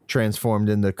transformed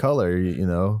into color,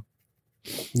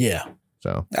 Yeah.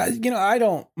 So, I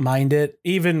don't mind it.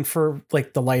 Even for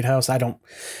like The Lighthouse,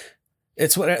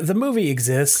 it's what the movie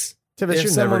exists. Tivis,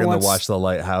 you're never going to watch The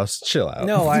Lighthouse. Chill out.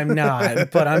 No, I'm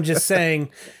not. But I'm just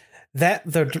saying, that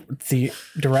the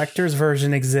director's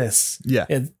version exists. Yeah.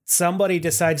 If somebody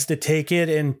decides to take it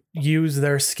and use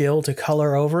their skill to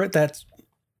color over it, that's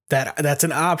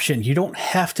an option. You don't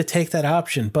have to take that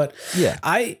option. But yeah,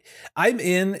 I'm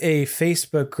in a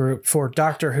Facebook group for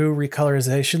Doctor Who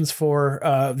recolorizations for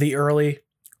the early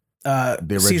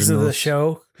season of the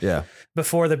show. Yeah.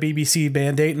 Before the BBC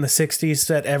mandate in the 60s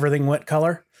that everything went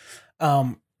color.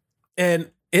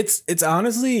 And it's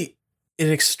honestly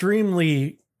an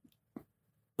extremely,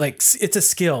 like, it's a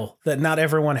skill that not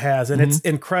everyone has. And it's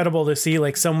incredible to see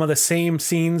like some of the same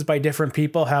scenes by different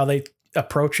people, how they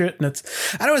approach it. And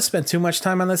I don't want to spend too much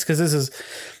time on this because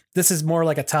this is more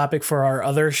like a topic for our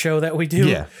other show that we do.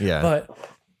 Yeah. Yeah. But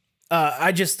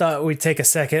I just thought we'd take a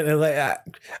second. And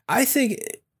I think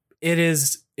it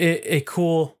is a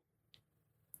cool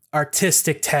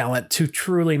artistic talent to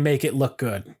truly make it look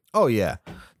good. Oh yeah.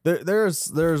 There's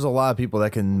a lot of people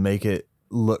that can make it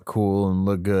look cool and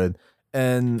look good.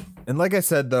 And like I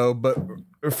said though, but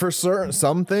for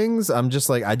some things, I'm just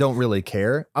like, I don't really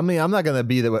care. I mean, I'm not going to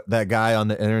be that guy on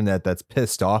the internet that's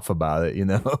pissed off about it, you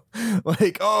know?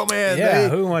 Like, oh man, yeah,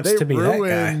 who wants to be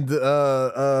ruined, that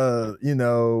guy? you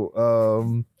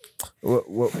know,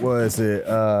 what was it?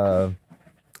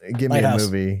 Give me Lighthouse. a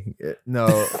movie.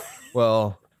 No,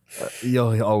 well,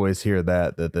 you'll always hear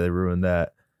that they ruined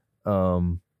that.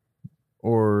 Or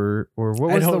what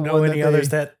was I don't the know one any others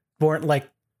that weren't like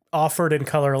offered in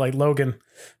color, like Logan.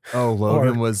 Oh,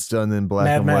 Logan was done in black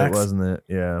and white, Max. wasn't it?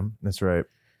 Yeah, that's right.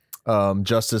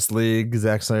 Justice League,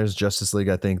 Zack Snyder's Justice League,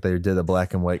 I think they did a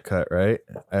black and white cut, right?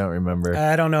 I don't remember.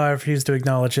 I don't know. I refuse to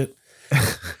acknowledge it.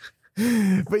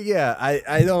 But yeah,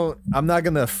 I'm not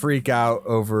gonna freak out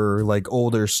over like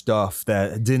older stuff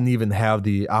that didn't even have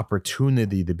the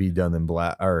opportunity to be done in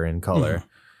black or in color.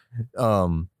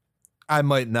 I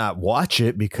might not watch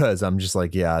it because I'm just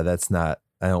like, yeah, I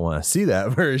don't want to see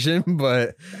that version,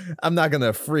 but I'm not going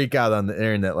to freak out on the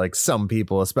internet like some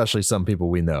people, especially some people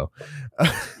we know.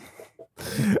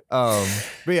 But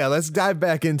yeah, let's dive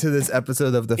back into this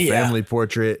episode of The Family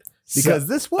Portrait because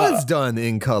this was done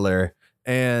in color,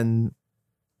 and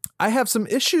I have some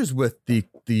issues with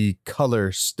the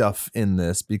color stuff in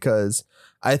this because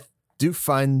I do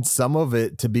find some of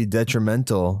it to be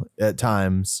detrimental at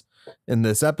times in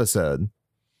this episode.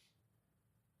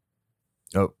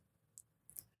 Oh,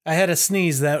 I had a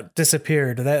sneeze that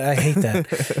disappeared. I hate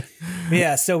that.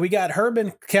 Yeah, so we got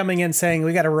Herman coming in saying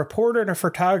we got a reporter and a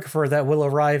photographer that will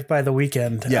arrive by the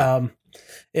weekend. Yeah.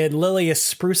 And Lily is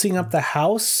sprucing up the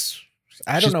house.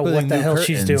 I don't know what the hell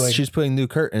she's doing. She's putting new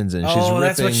curtains in.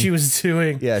 That's what she was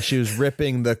doing. Yeah, she was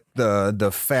ripping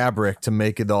the fabric to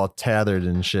make it all tattered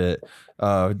and shit.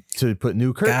 To put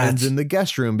new curtains in the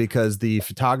guest room because the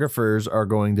photographers are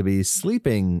going to be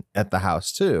sleeping at the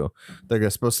house too. They're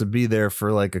supposed to be there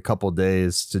for like a couple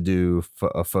days to do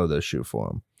a photo shoot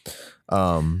for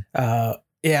them.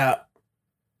 Yeah.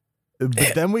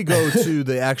 But then we go to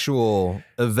the actual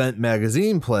event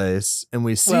magazine place and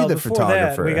we see the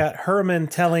photographer. We got Herman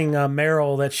telling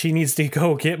Meryl that she needs to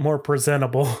go get more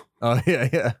presentable. Oh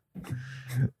yeah.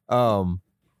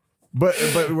 But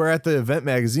we're at the event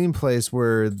magazine place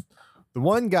where the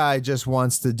one guy just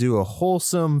wants to do a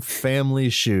wholesome family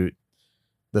shoot,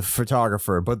 the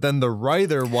photographer, but then the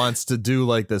writer wants to do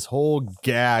like this whole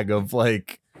gag of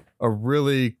like a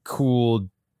really cool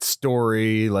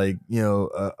story, like, you know,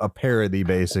 a parody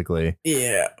basically.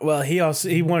 Yeah. Well, he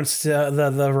wants to,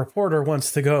 the reporter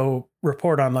wants to go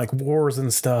report on like wars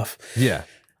and stuff. Yeah.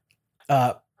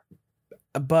 But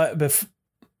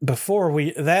before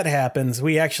that happens,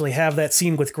 we actually have that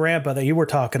scene with Grandpa that you were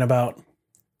talking about.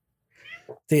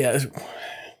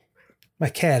 My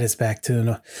cat is back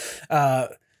too.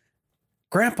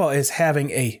 Grandpa is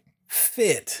having a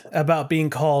fit about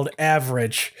being called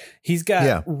average. He's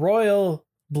got royal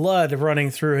blood running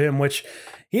through him, which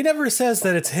he never says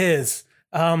that it's his.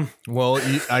 Well,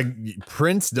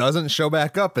 Prince doesn't show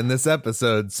back up in this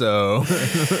episode, so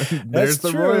there's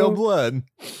the royal blood.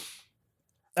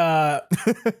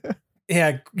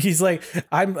 Yeah, he's like,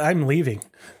 I'm leaving,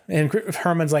 and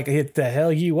Herman's like, the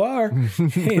hell you are.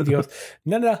 And he goes,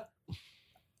 no,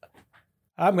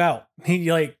 I'm out.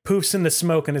 He like poofs into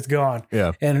smoke and it's gone.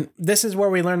 Yeah. And this is where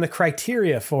we learn the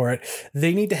criteria for it.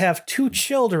 They need to have 2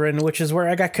 children, which is where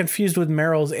I got confused with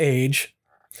Meryl's age,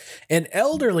 an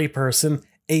elderly person,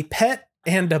 a pet,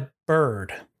 and a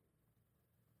bird.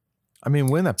 I mean,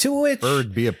 wouldn't a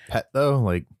bird be a pet though?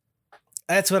 Like,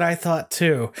 that's what I thought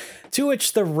too. To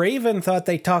which the Raven thought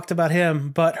they talked about him,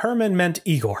 but Herman meant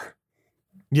Igor.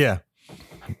 Yeah.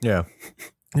 Yeah.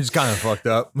 He's kind of fucked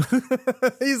up.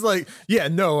 He's like, yeah,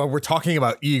 no, we're talking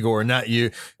about Igor, not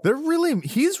you.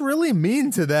 He's really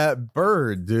mean to that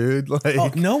bird, dude.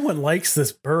 Like, no one likes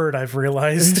this bird, I've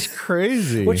realized. It's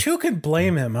crazy. Which, who can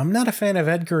blame him? I'm not a fan of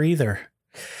Edgar either.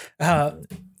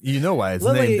 You know why it's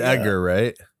Lily, named Edgar,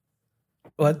 right?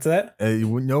 What's that?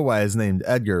 You know why it's named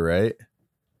Edgar, right?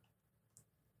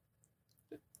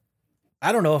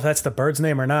 I don't know if that's the bird's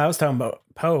name or not. I was talking about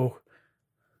Poe.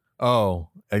 Oh,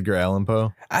 Edgar Allan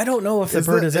Poe. I don't know if the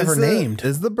bird is ever named.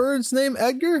 Is the bird's name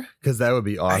Edgar? Because that would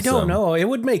be awesome. I don't know. It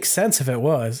would make sense if it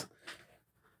was.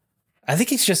 I think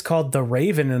he's just called the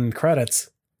Raven in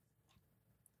credits.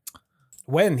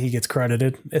 When he gets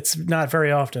credited, it's not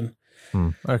very often.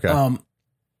 Okay.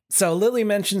 So Lily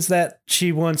mentions that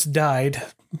she once died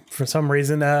for some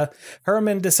reason.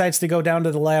 Herman decides to go down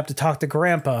to the lab to talk to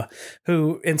Grandpa,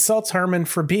 who insults Herman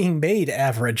for being made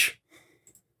average.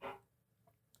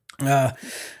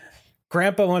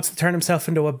 Grandpa wants to turn himself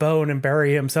into a bone and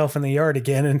bury himself in the yard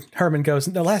again. And Herman goes,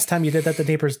 the last time you did that, the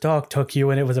neighbor's dog took you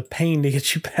and it was a pain to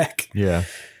get you back. Yeah.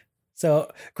 So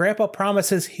Grandpa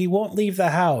promises he won't leave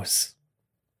the house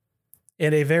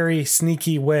in a very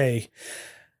sneaky way.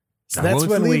 So that's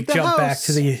when we jump back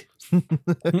to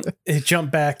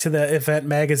the Event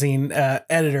Magazine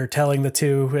editor telling the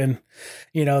two, and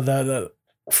the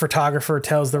photographer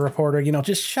tells the reporter,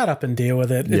 just shut up and deal with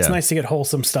it. It's nice to get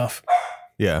wholesome stuff.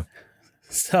 Yeah.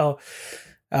 So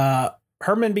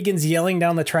Herman begins yelling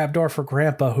down the trapdoor for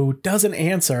Grandpa, who doesn't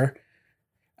answer.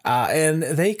 And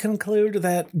they conclude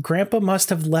that Grandpa must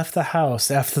have left the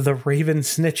house after the Raven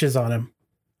snitches on him.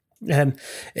 And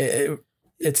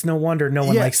it's no wonder no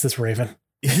one likes this Raven.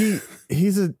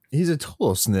 He's a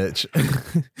total snitch.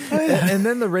 And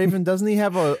then the Raven, doesn't he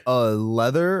have a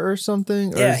leather or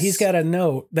something? Yeah, he's got a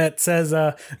note that says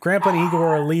Grandpa and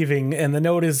Igor are leaving, and the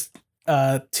note is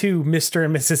to Mr.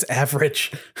 and Mrs.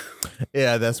 Average.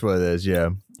 Yeah, that's what it is.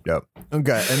 Yeah. Yep.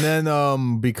 Okay. And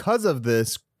then because of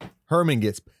this, Herman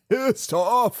gets pissed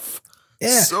off.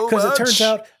 Yeah, because it turns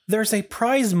out there's a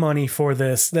prize money for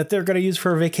this that they're going to use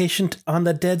for a vacation on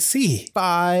the Dead Sea.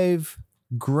 $5,000.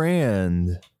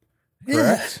 Correct?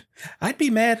 Yeah, I'd be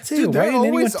mad too. Dude, why didn't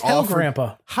anyone tell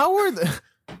Grandpa? How are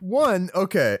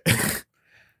okay.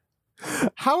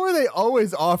 How are they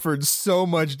always offered so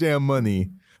much damn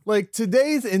money? Like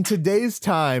in today's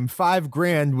time,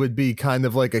 $5,000 would be kind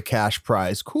of like a cash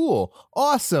prize. Cool.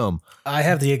 Awesome. I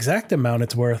have the exact amount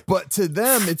it's worth. But to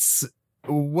them,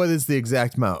 what is the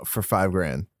exact amount for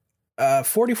 $5,000?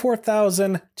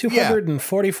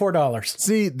 $44,244.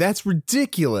 See, that's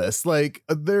ridiculous. Like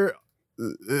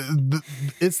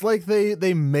it's like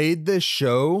they made this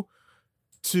show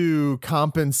to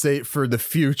compensate for the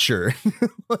future,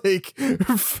 like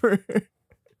for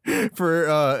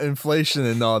inflation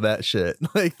and all that shit.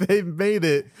 Like they made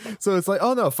it so it's like,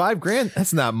 oh no, $5,000,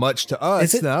 that's not much to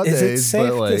us nowadays. Is it safe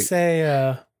but like, to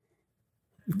say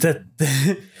that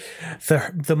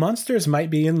the monsters might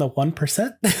be in the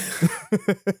 1%?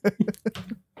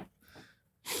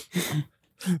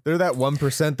 They're that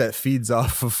 1% that feeds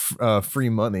off of free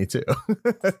money too.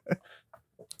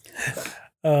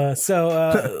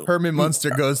 Herman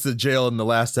Munster goes to jail in the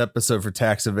last episode for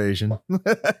tax evasion.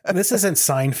 This isn't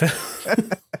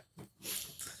Seinfeld.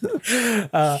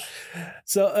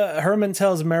 Herman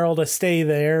tells Meryl to stay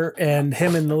there, and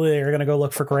him and Lily are going to go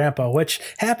look for Grandpa, which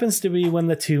happens to be when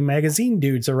the two magazine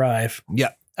dudes arrive.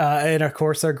 Yeah. And of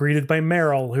course, they're greeted by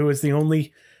Meryl, who is the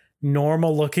only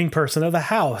normal looking person of the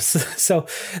house. So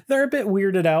they're a bit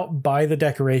weirded out by the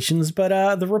decorations,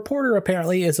 but the reporter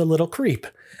apparently is a little creep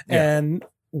and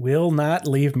will not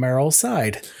leave Meryl's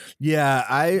side. Yeah,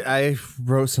 I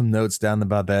wrote some notes down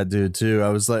about that dude too. I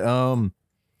was like,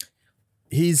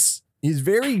 he's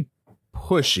very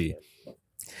pushy.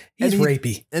 He's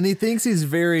rapey. And he thinks he's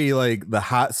very like the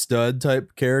hot stud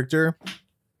type character.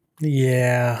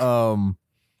 Yeah.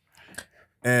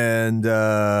 And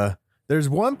there's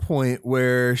one point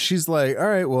where she's like, all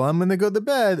right, well, I'm going to go to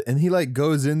bed. And he like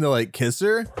goes in to like kiss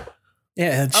her.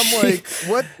 Yeah. I'm like,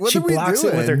 what are we doing? She blocks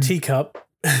it with her teacup.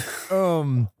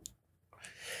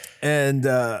 And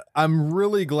I'm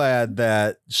really glad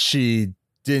that she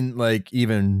didn't like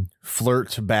even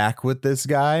flirt back with this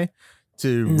guy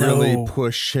to really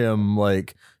push him,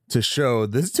 like to show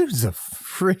this dude's a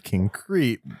freaking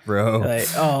creep, bro.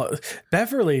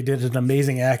 Beverly did an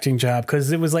amazing acting job,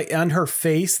 because it was like on her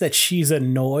face that she's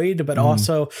annoyed, but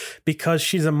also because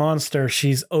she's a monster,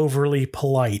 she's overly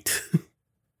polite.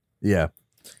 Yeah.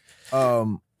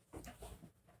 There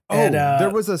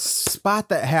was a spot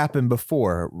that happened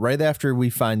before, right after we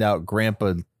find out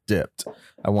Grandpa dipped,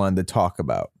 I wanted to talk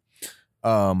about.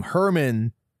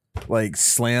 Herman like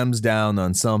slams down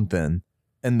on something,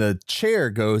 and the chair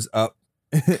goes up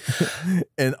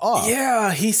and off.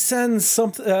 Yeah, he sends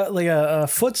something like a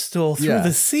footstool through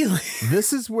the ceiling.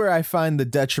 This is where I find the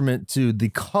detriment to the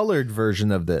colored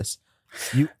version of this.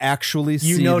 You actually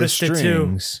see the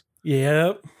strings.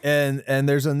 Yep. And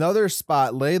there's another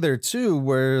spot later too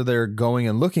where they're going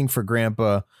and looking for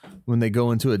Grandpa when they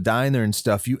go into a diner and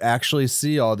stuff. You actually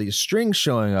see all these strings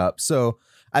showing up. So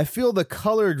I feel the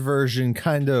colored version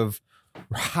kind of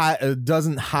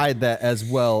doesn't hide that as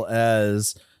well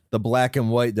as the black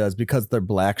and white does, because they're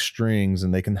black strings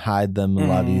and they can hide them a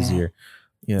lot easier.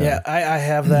 Yeah, I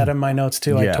have that in my notes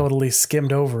too. I totally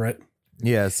skimmed over it.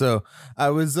 Yeah, so I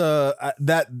was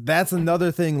that's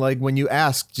another thing. Like when you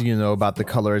asked, about the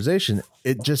colorization,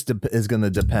 it just is going to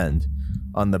depend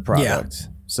on the product. Yeah.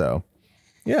 So,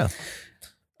 yeah.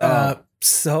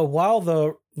 So while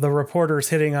the reporter's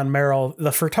hitting on Meryl,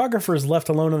 the photographer is left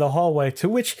alone in the hallway, to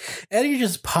which Eddie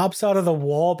just pops out of the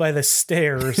wall by the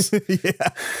stairs.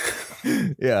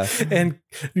 Yeah. And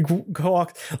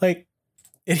walk like,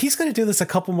 and he's going to do this a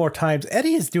couple more times.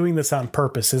 Eddie is doing this on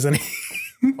purpose, isn't he?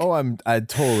 Oh, I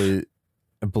totally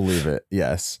believe it.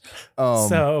 Yes.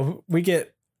 So we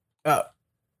get, I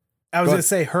was going to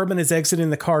say Herman is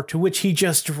exiting the car, to which he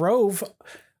just drove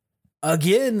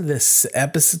again. This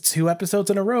episode, 2 episodes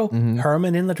in a row,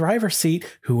 Herman in the driver's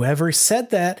seat. Whoever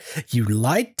said that, you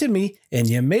lied to me and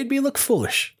you made me look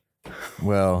foolish.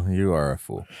 Well, you are a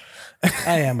fool.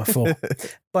 I am a fool,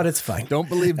 but it's fine. Don't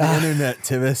believe the internet,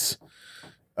 Tivis.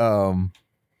 All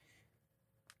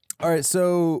right.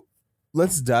 So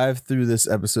let's dive through this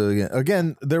episode again.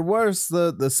 Again, there was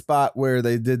the spot where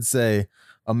they did say,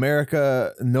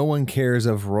 America, no one cares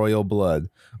of royal blood,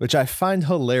 which I find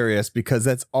hilarious because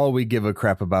that's all we give a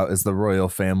crap about is the royal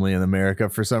family in America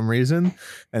for some reason.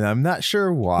 And I'm not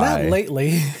sure why. Not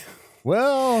lately.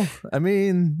 Well, I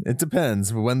mean, it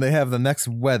depends when they have the next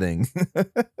wedding.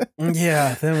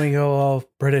 Yeah, then we go all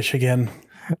British again.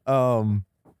 And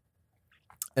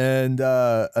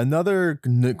another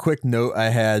quick note I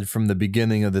had from the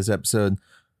beginning of this episode,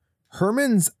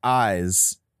 Herman's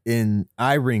eyes in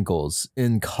eye wrinkles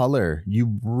in color,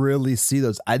 you really see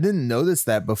those. I didn't notice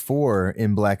that before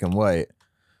in black and white.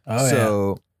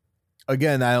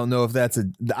 Again, I don't know if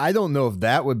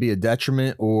that would be a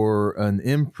detriment or an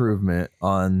improvement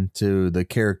onto the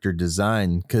character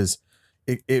design, because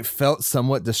it felt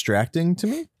somewhat distracting to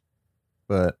me,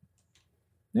 but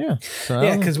yeah. So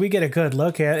yeah, because we get a good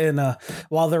look at it. And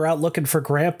while they're out looking for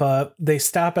Grandpa, they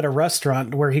stop at a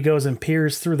restaurant where he goes and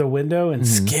peers through the window and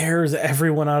scares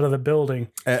everyone out of the building.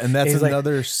 And that's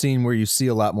another scene where you see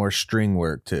a lot more string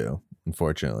work too,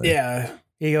 unfortunately. Yeah.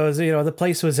 He goes, the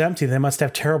place was empty. They must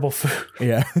have terrible food.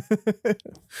 Yeah.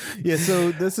 Yeah.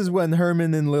 So this is when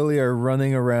Herman and Lily are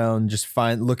running around just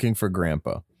looking for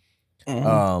Grandpa.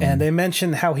 And they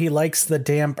mention how he likes the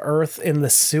damp earth in the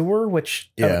sewer,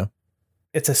 which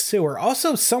it's a sewer.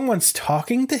 Also, someone's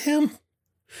talking to him.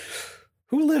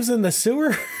 Who lives in the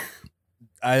sewer?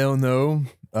 I don't know.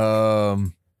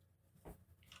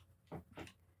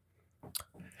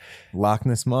 Loch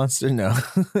Ness Monster? No.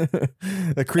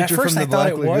 A creature from the Black Lagoon? At first I thought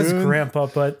it was Grandpa,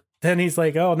 but then he's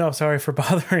like, oh, no, sorry for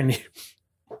bothering you.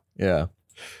 Yeah.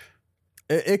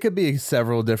 It could be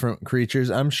several different creatures.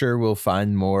 I'm sure we'll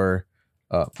find more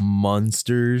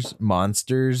monsters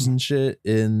and shit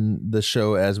in the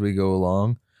show as we go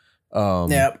along.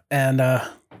 Yep. And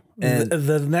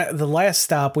the last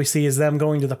stop we see is them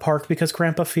going to the park because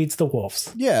Grandpa feeds the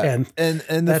wolves. Yeah.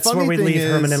 And that's where we leave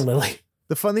Herman and Lily.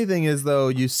 The funny thing is, though,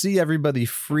 you see everybody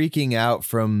freaking out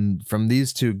from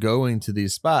these two going to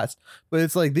these spots, but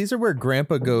it's like these are where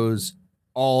Grandpa goes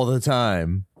all the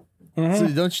time. So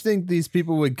don't you think these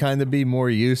people would kind of be more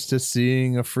used to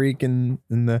seeing a freak in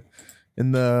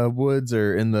the woods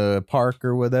or in the park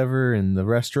or whatever, in the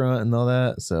restaurant and all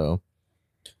that? So,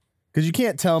 because you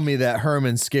can't tell me that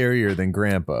Herman's scarier than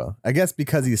Grandpa. I guess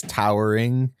because he's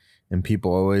towering and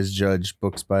people always judge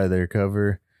books by their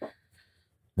cover.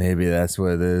 Maybe that's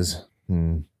what it is.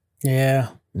 Yeah.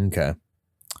 Okay.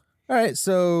 All right.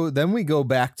 So then we go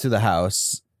back to the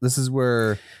house. This is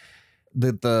where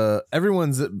the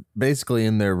everyone's basically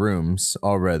in their rooms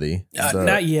already.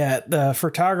 Not yet. The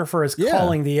photographer is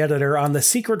calling the editor on the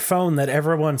secret phone that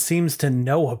everyone seems to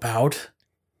know about.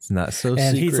 It's not so and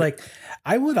secret. He's like,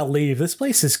 I want to leave. This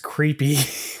place is creepy.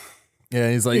 Yeah.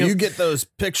 He's like, you get those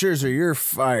pictures or you're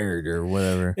fired or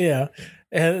whatever. Yeah.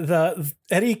 And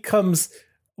Eddie comes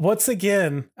once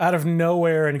again out of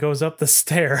nowhere and goes up the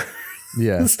stair.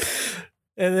 Yeah.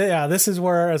 And yeah, this is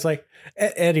where I was like,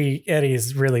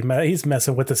 Eddie's really he's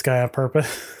messing with this guy on purpose.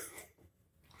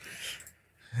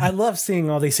 I love seeing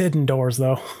all these hidden doors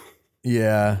though.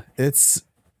 Yeah, it's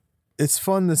it's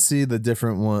fun to see the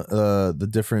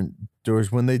different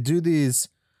doors when they do these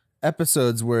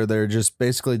episodes where they're just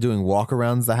basically doing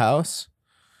walkarounds the house.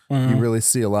 You really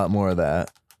see a lot more of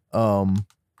that.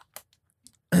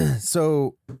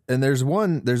 So, and there's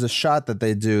a shot that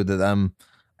they do that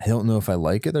I don't know if I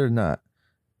like it or not.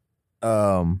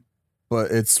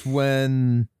 But it's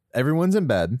when everyone's in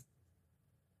bed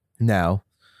now.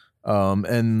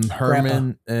 And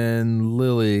Herman and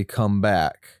Lily come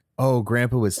back. Oh,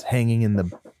 Grandpa was hanging in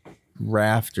the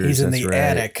rafters. He's in the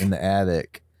attic. In the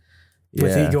attic.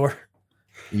 With Igor.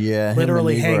 Yeah.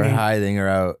 Literally him and Igor hanging. are hiding her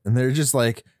out. And they're just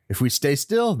like, if we stay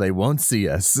still, they won't see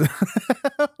us.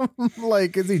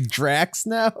 Like, is he Drax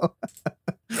now?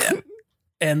 Yeah.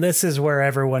 And this is where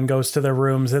everyone goes to their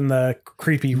rooms and the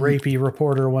creepy, rapey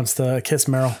reporter wants to kiss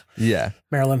Meryl. Yeah.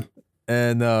 Marilyn.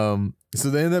 And so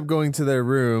they end up going to their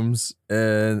rooms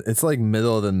and it's like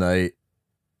middle of the night.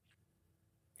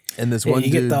 And this one you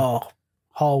dude, get the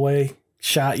hallway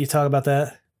shot. You talk about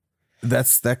that?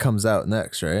 that comes out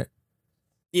next, right?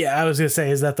 Yeah, I was going to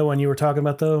say, is that the one you were talking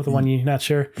about, though? The one you're not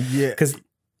sure? Yeah. Because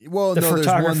well, no, there's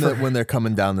one that when they're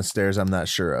coming down the stairs, I'm not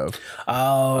sure of.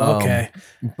 Oh, okay.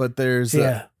 But there's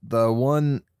the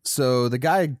one. So the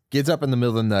guy gets up in the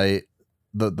middle of the night.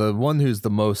 The one who's the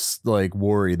most like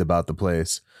worried about the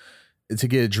place to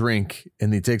get a drink,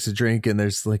 and he takes a drink, and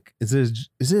there's like, is it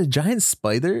a giant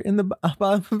spider in the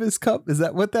bottom of his cup? Is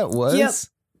that what that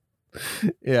was?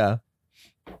 Yep. Yeah.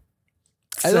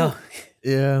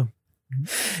 Yeah.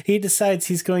 He decides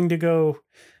he's going to go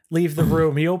leave the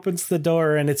room. He opens the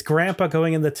door and it's Grandpa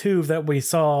going in the tube that we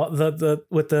saw with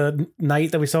the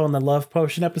night that we saw in the Love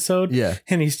Potion episode. Yeah.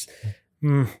 And he's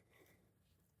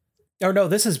or no,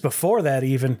 this is before that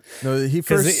even. No, he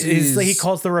first he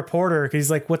calls the reporter.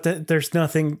 He's like, "What? There's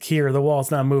nothing here. The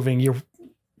wall's not moving.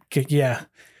 Yeah."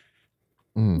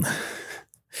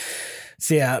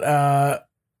 So yeah,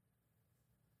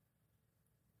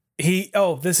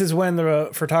 this is when the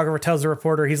photographer tells the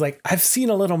reporter, he's like, "I've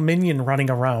seen a little minion running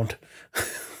around."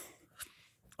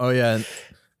 Oh yeah, and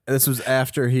this was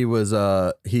after he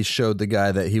showed the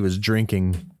guy that he was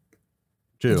drinking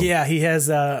too. Yeah, he has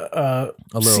a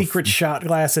secret shot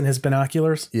glass in his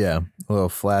binoculars. Yeah, a little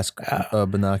flask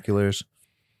binoculars.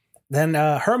 Then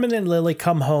Herman and Lily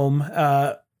come home.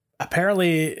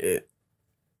 Apparently,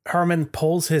 Herman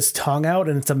pulls his tongue out,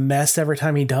 and it's a mess every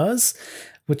time he does,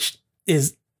 which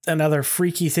is another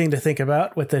freaky thing to think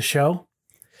about with this show.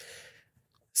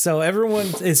 So everyone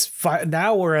is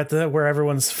now we're at where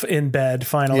everyone's in bed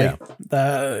finally. Yeah.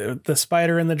 The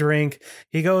spider in the drink.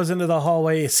 He goes into the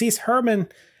hallway, sees Herman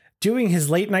doing his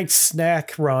late night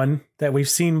snack run that we've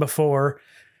seen before.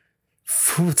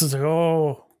 It's like,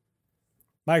 oh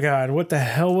my God, what the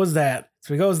hell was that?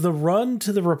 So he goes the run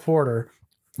to the reporter,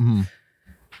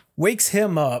 wakes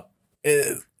him up.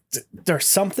 There's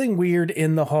something weird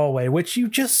in the hallway, which you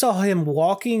just saw him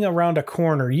walking around a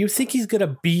corner. You think he's going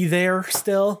to be there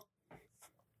still?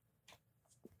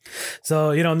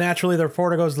 So, naturally the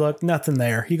reporter goes to look, nothing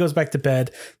there. He goes back to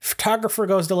bed. Photographer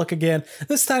goes to look again.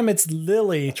 This time it's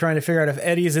Lily trying to figure out if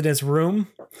Eddie's in his room.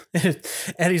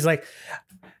 Eddie's like,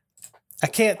 I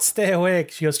can't stay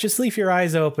awake. She goes, just leave your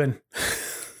eyes open.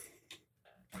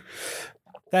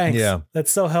 Thanks. Yeah.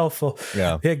 That's so helpful.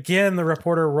 Yeah. Again,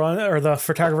 the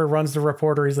photographer runs the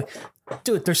reporter. He's like,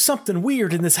 dude, there's something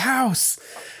weird in this house.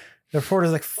 The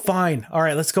reporter's like, fine. All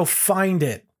right, let's go find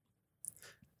it.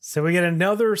 So we get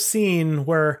another scene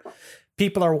where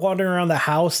people are wandering around the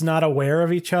house, not aware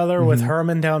of each other, with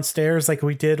Herman downstairs, like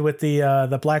we did with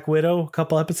the Black Widow a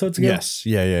couple episodes ago. Yes.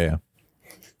 Yeah.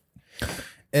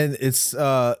 And it's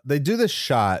they do this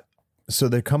shot. So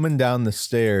they're coming down the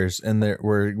stairs, and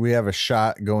we have a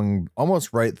shot going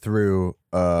almost right through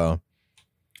a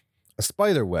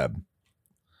spider web.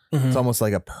 It's almost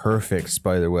like a perfect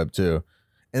spider web too.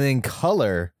 And in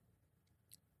color,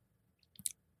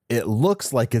 it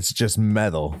looks like it's just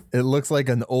metal. It looks like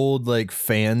an old like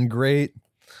fan grate.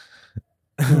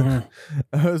 I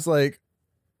was like,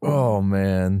 oh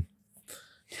man.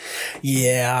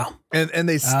 Yeah. And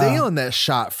they stay on that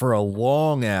shot for a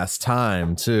long ass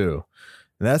time too.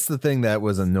 And that's the thing that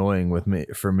was annoying with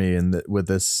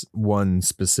this one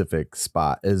specific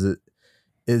spot is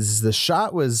the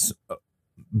shot was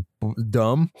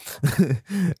dumb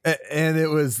and it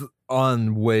was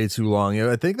on way too long.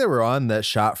 I think they were on that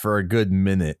shot for a good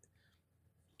minute.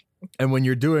 And when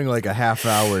you're doing like a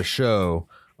half-hour show,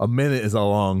 a minute is a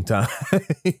long time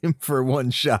for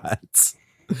one shot.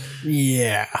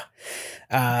 Yeah.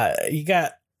 You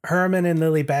got Herman and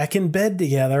Lily back in bed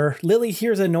together. Lily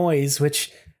hears a noise,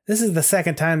 which this is the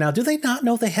second time now. Do they not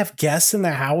know they have guests in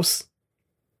their house?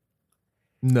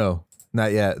 No.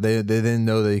 Not yet. They didn't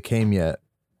know they came yet.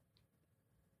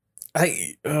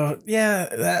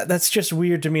 That's just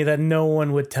weird to me that no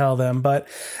one would tell them. But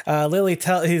Lily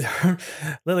goes,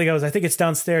 I think it's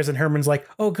downstairs, and Herman's like,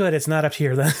 oh, good, it's not up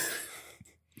here then.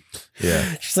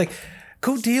 Yeah. She's like,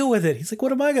 go deal with it. He's like,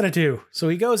 what am I gonna do? So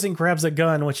he goes and grabs a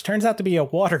gun, which turns out to be a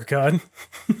water gun.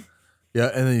 Yeah,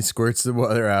 and then he squirts the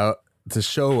water out to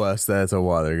show us that it's a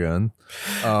water gun.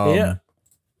 Yeah.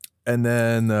 And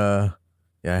then I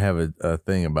have a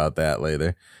thing about that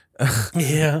later.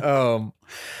 Yeah.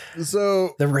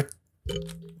 So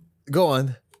go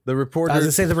on. The reporter. I was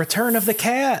gonna say the return of the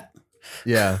cat.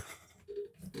 Yeah.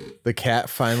 The cat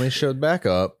finally showed back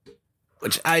up.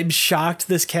 Which I'm shocked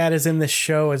this cat is in this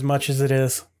show as much as it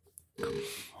is.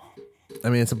 I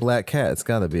mean, it's a black cat. It's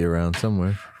got to be around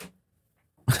somewhere.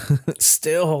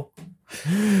 Still.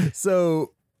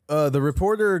 So the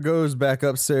reporter goes back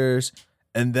upstairs,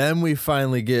 and then we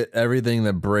finally get everything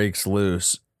that breaks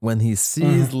loose when he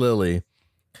sees Lily.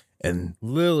 And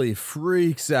Lily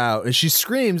freaks out and she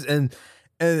screams. And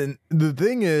the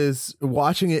thing is,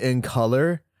 watching it in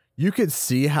color, you could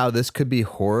see how this could be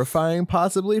horrifying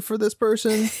possibly for this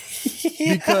person.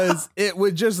 Yeah. Because it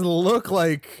would just look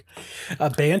like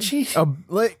a banshee,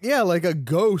 like a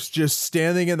ghost just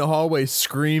standing in the hallway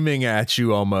screaming at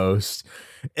you almost.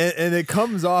 And it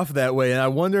comes off that way. And I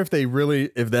wonder if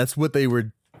that's what they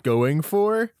were going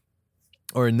for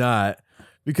or not.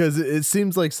 Because it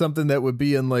seems like something that would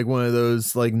be in like one of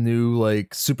those like new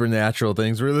like supernatural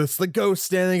things where it's the ghost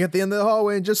standing at the end of the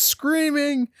hallway and just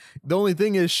screaming. The only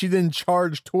thing is she didn't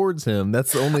charge towards him.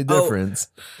 That's the only difference.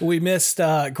 We missed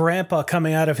Grandpa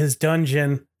coming out of his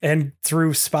dungeon and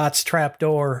through Spot's trap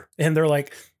door. And they're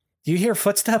like, do you hear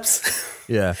footsteps?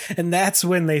 Yeah. And that's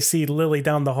when they see Lily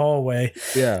down the hallway.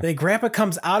 Yeah. Then Grandpa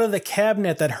comes out of the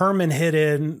cabinet that Herman hid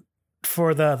in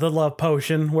for the love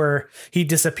potion where he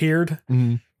disappeared.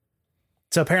 Mm-hmm.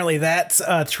 So apparently that's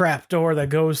a trap door that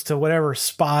goes to whatever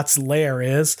Spot's lair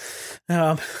is.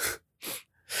 Then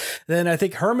I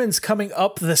think Herman's coming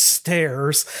up the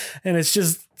stairs, and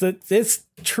it's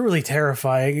truly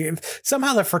terrifying.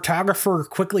 Somehow the photographer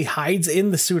quickly hides in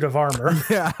the suit of armor.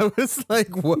 Yeah, I was like,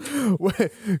 what?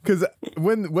 Because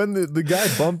when the guy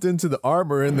bumped into the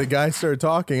armor and the guy started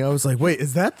talking, I was like, wait,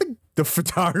 is that the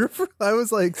photographer? I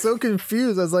was like so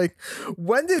confused. I was like,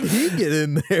 when did he get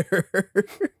in there?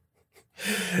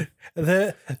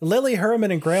 The Lily,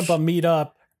 Herman, and Grandpa meet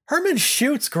up. Herman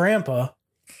shoots Grandpa.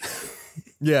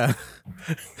 Yeah.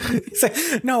 He's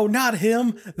like, no, not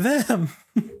him, them.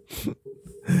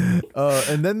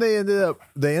 And then they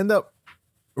end up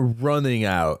running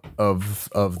out of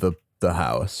the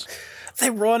house.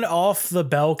 They run off the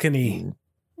balcony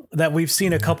that we've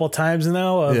seen a couple times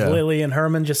now of Lily and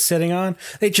Herman just sitting on.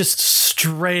 They just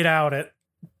straight out it.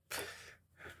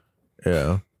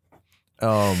 Yeah.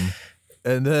 And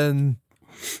then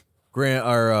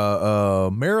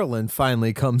Marilyn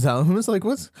finally comes out and was like,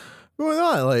 what's going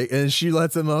on? Like, and she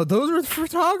lets them know those are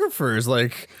photographers.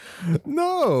 Like,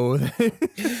 no.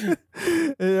 And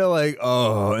they're like,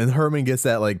 oh, and Herman gets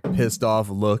that like pissed off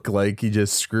look like he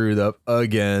just screwed up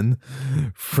again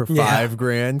for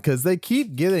 $5,000 because they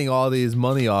keep getting all these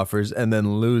money offers and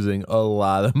then losing a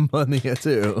lot of money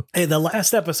too. Hey, the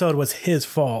last episode was his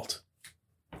fault.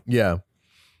 Yeah.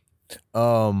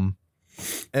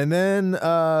 And then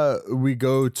we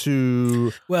go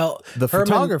to the Herman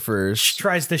photographers.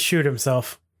 Tries to shoot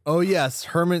himself. Oh yes,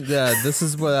 Herman. Yeah, this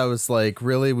is what I was like.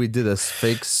 Really, we did a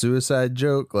fake suicide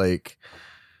joke, like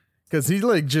because he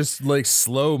like just like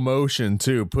slow motion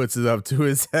too puts it up to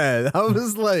his head. I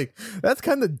was like, that's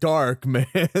kind of dark, man.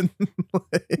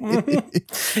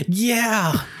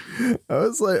 Yeah, I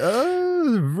was like,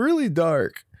 oh, really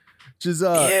dark. Which is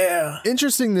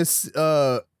interesting.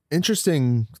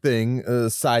 Interesting thing,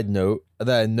 side note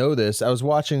that I noticed, I was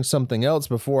watching something else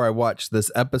before I watched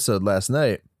this episode last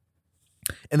night,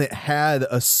 and it had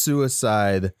a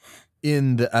suicide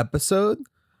in the episode,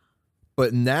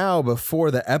 but now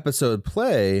before the episode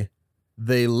play,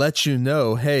 they let you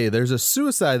know, hey, there's a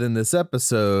suicide in this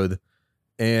episode,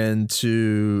 and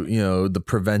to, the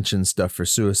prevention stuff for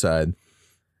suicide.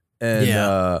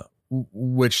 And,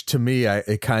 which to me,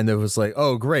 it kind of was like,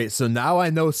 oh, great. So now I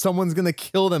know someone's going to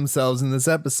kill themselves in this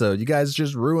episode. You guys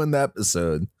just ruined the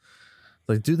episode.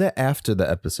 Like, do that after the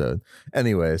episode.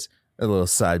 Anyways, a little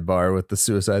sidebar with the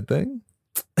suicide thing.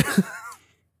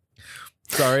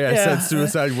 Sorry, I said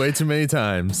suicide way too many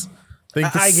times.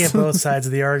 I get both sides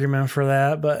of the argument for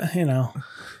that, but,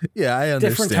 Yeah, I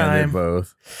understand it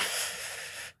both.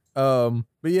 But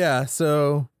yeah,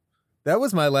 so That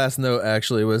was my last note,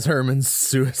 actually, was Herman's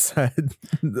suicide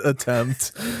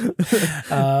attempt.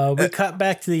 We cut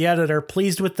back to the editor,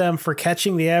 pleased with them for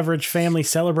catching the average family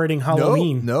celebrating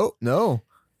Halloween. No.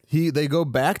 They go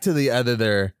back to the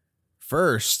editor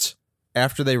first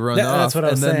after they run off. That's what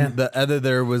I was saying. Then the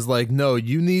editor was like, no,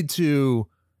 you need to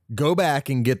go back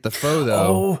and get the photo.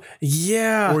 Oh,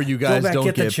 yeah. Or you guys don't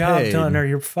get the job paid. done or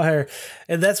you're fired.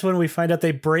 And that's when we find out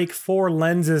they break 4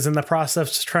 lenses in the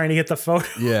process of trying to get the photo.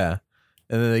 Yeah.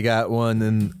 And then they got one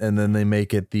and then they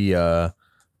make it the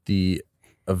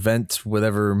event,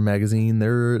 whatever magazine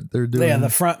they're doing. Yeah, the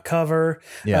front cover.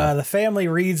 Yeah. The family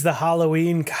reads the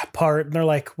Halloween part and they're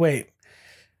like, wait,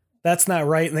 that's not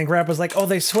right. And then Grandpa's like, oh,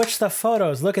 they switched the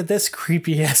photos. Look at this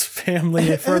creepy ass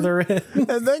family further in.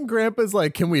 And then Grandpa's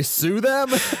like, can we sue them?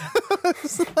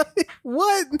 It's like,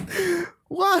 what?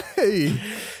 Why?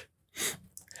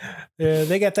 Yeah,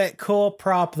 they got that cool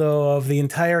prop though of the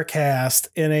entire cast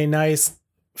in a nice,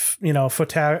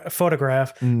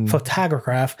 photograph. I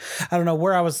don't know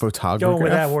where I was going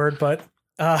with that word, but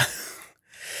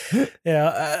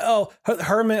yeah.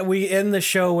 Herman. We end the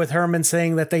show with Herman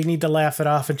saying that they need to laugh it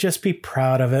off and just be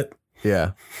proud of it.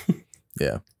 Yeah,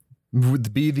 yeah.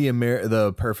 Be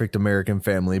the perfect American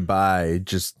family by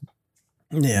just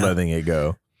letting it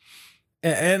go.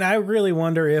 And I really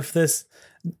wonder if the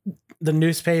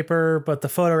newspaper, but the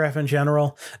photograph in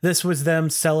general, this was them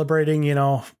celebrating,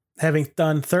 having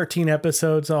done 13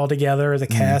 episodes altogether as a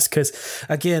cast. Because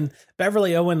again,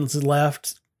 Beverly Owen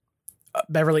left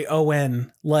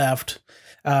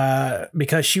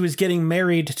because she was getting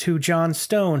married to John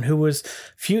Stone, who was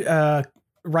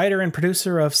writer and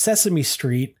producer of Sesame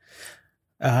Street,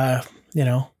 and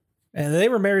they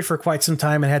were married for quite some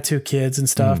time and had 2 kids and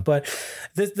stuff. But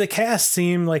the cast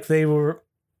seemed like they were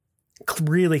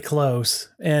really close,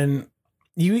 and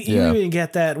you even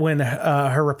get that when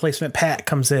her replacement Pat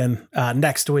comes in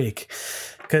next week,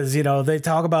 because they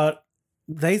talk about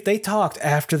they talked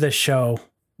after this show.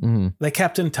 They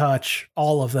kept in touch,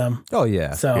 all of them. Oh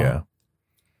yeah, so yeah.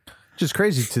 Just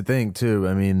crazy to think too.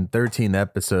 I mean, 13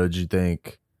 episodes. You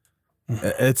think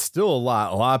it's still a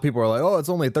lot. A lot of people are like, "Oh, it's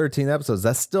only 13 episodes."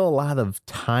 That's still a lot of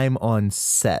time on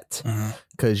set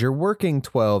because you're working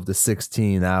 12 to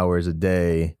 16 hours a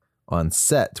day on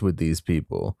set with these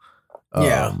people.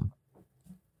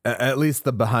 At least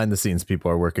the behind the scenes people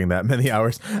are working that many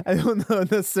hours. I don't know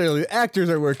necessarily actors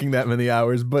are working that many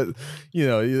hours, but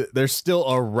they're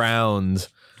still around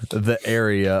the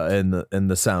area and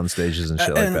the sound stages and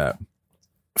shit like that.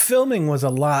 Filming was a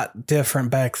lot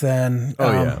different back then.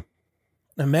 And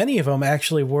many of them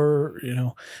actually were,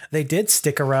 they did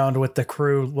stick around with the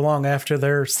crew long after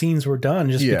their scenes were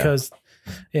done, just because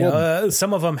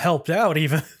some of them helped out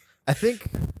even. I think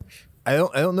I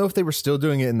don't know if they were still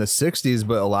doing it in the 60s,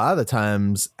 but a lot of the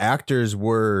times actors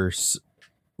were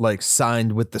like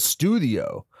signed with the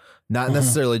studio, not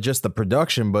necessarily just the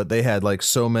production, but they had like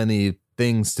so many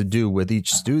things to do with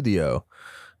each studio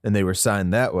and they were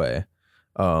signed that way.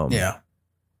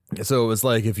 So it was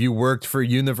like, if you worked for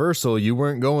Universal, you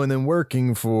weren't going and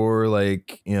working for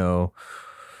like, Warner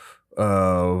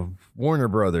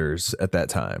Brothers at that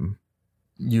time.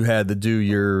 You had to do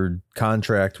your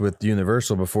contract with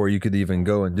Universal before you could even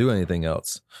go and do anything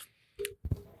else.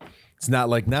 It's not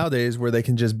like nowadays where they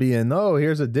can just be in, oh,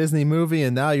 here's a Disney movie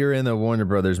and now you're in a Warner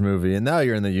Brothers movie and now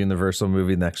you're in the Universal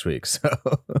movie next week. So,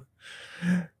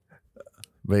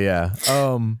 but yeah,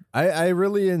 I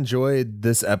really enjoyed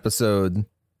this episode.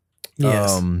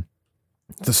 Yes.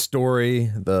 The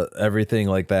story, everything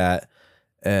like that.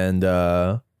 And,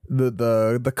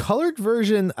 the colored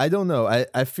version, I don't know.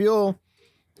 I feel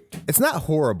it's not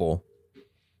horrible.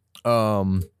 But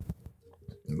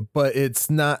it's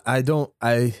not, I don't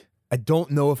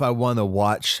know if I want to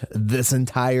watch this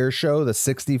entire show, the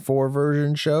 64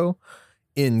 version show,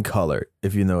 in color,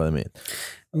 if you know what I mean.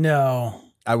 No.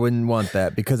 I wouldn't want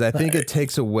that because I think it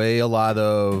takes away a lot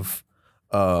of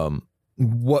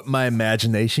what my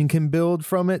imagination can build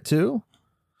from it too.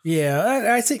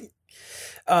 Yeah, I think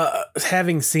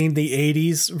having seen the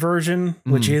 80s version,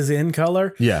 which is in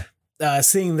color. Yeah.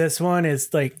 Seeing this one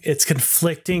is like, it's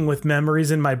conflicting with memories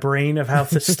in my brain of how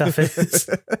this stuff is.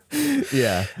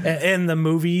 Yeah. And the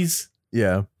movies.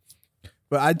 Yeah.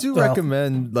 But I do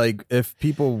recommend, like, if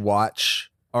people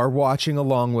are watching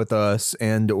along with us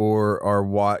and or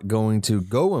are going to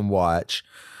go and watch,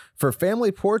 for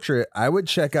Family Portrait, I would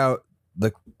check out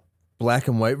the black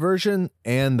and white version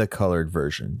and the colored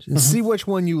version and see which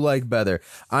one you like better.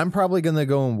 I'm probably going to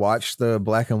go and watch the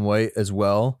black and white as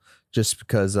well, just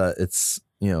because it's,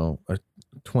 a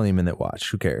 20-minute watch.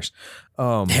 Who cares?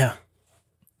 Yeah.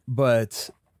 But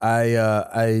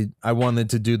I wanted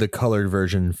to do the colored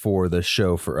version for the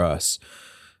show for us,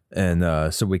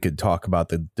 and so we could talk about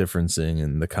the differencing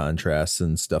and the contrasts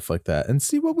and stuff like that, and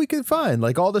see what we could find,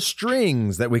 like all the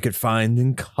strings that we could find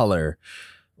in color.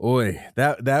 Oy,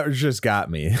 that just got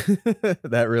me.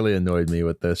 That really annoyed me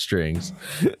with the strings.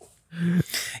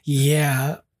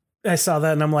 Yeah, I saw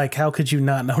that and I'm like, how could you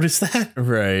not notice that?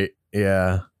 Right.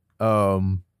 Yeah.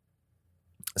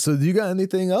 So do you got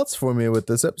anything else for me with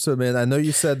this episode, man? I know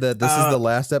you said that this is the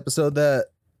last episode that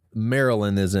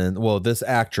Marilyn is in. Well, this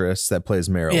actress that plays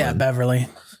Marilyn. Yeah, Beverly.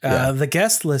 The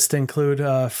guest list include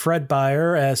Fred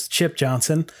Beyer as Chip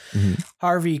Johnson,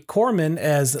 Harvey Korman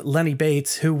as Lenny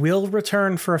Bates, who will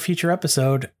return for a future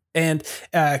episode, and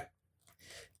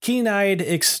keen-eyed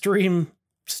extreme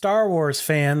Star Wars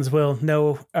fans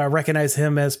will recognize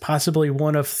him as possibly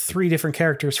one of 3 different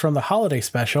characters from the holiday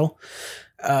special.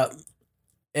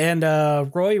 And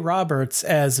Roy Roberts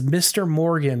as Mr.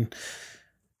 Morgan,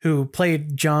 who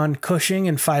played John Cushing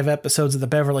in 5 episodes of the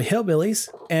Beverly Hillbillies,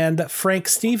 and Frank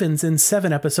Stevens in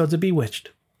 7 episodes of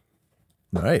Bewitched.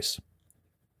 Nice.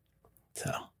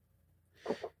 So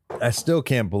I still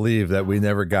can't believe that we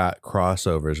never got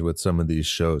crossovers with some of these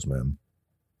shows, man.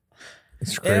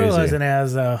 It's crazy. It wasn't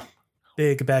as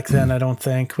big back then, I don't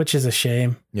think, which is a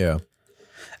shame. Yeah.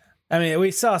 I mean,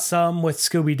 we saw some with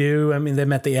Scooby-Doo. I mean, they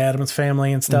met the Addams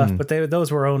Family and stuff, but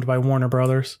those were owned by Warner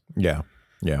Brothers. Yeah.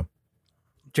 Yeah.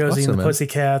 Josie and the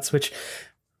Pussycats, which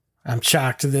I'm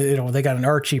shocked that they got an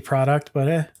Archie product,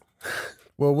 but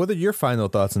Well, what are your final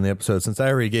thoughts on the episode, since I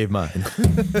already gave mine?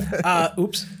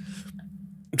 Oops.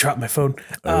 Dropped my phone.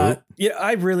 Yeah,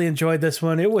 I really enjoyed this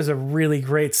one. It was a really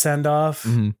great send-off.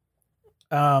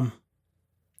 Yeah.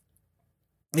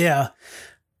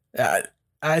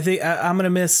 I think I'm going to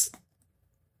miss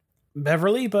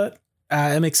Beverly, but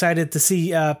I'm excited to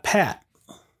see Pat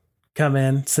come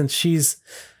in, since she's,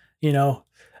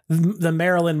 the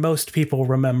Marilyn most people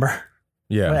remember.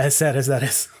 Yeah. As sad as that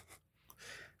is.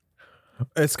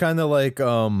 It's kind of like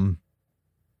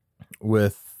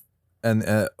with,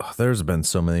 and there's been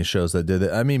so many shows that did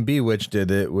it. I mean, Bewitched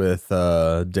did it with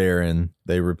Darren.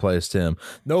 They replaced him.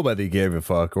 Nobody gave a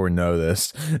fuck or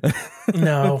noticed.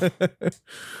 No.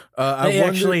 They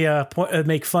actually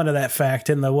make fun of that fact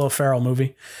in the Will Ferrell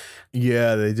movie.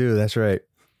 Yeah, they do. That's right.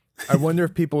 I wonder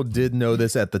if people did know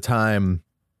this at the time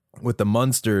with the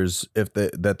Munsters,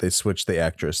 that they switched the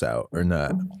actress out or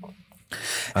not.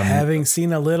 Having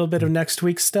seen a little bit of next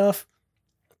week's stuff,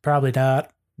 probably not.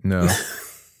 No.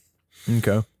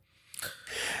 Okay.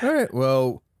 All right.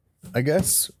 Well, I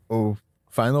guess. Oh,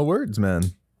 final words, man.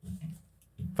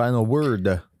 Final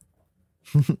word.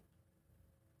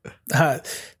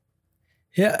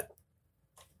 Yeah.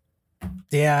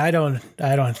 Yeah. I don't.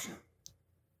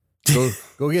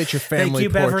 Go get your family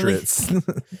portraits.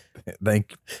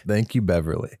 Thank you,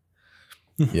 Beverly.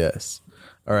 Yes.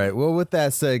 All right. Well, with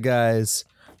that said, guys,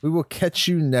 we will catch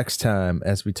you next time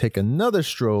as we take another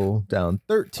stroll down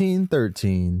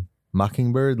 1313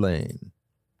 Mockingbird Lane.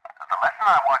 The lesson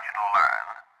I want you to learn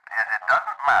is it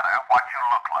doesn't matter what you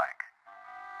look like.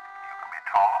 You can be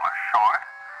tall or short,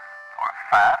 or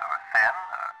fat or thin,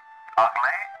 or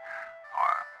ugly, or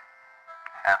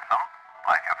handsome,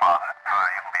 like your father. Or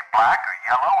you can be black or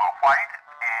yellow or white.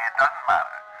 It doesn't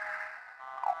matter.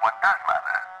 What does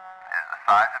matter is the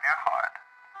size of your heart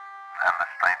and the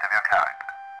strength of your character.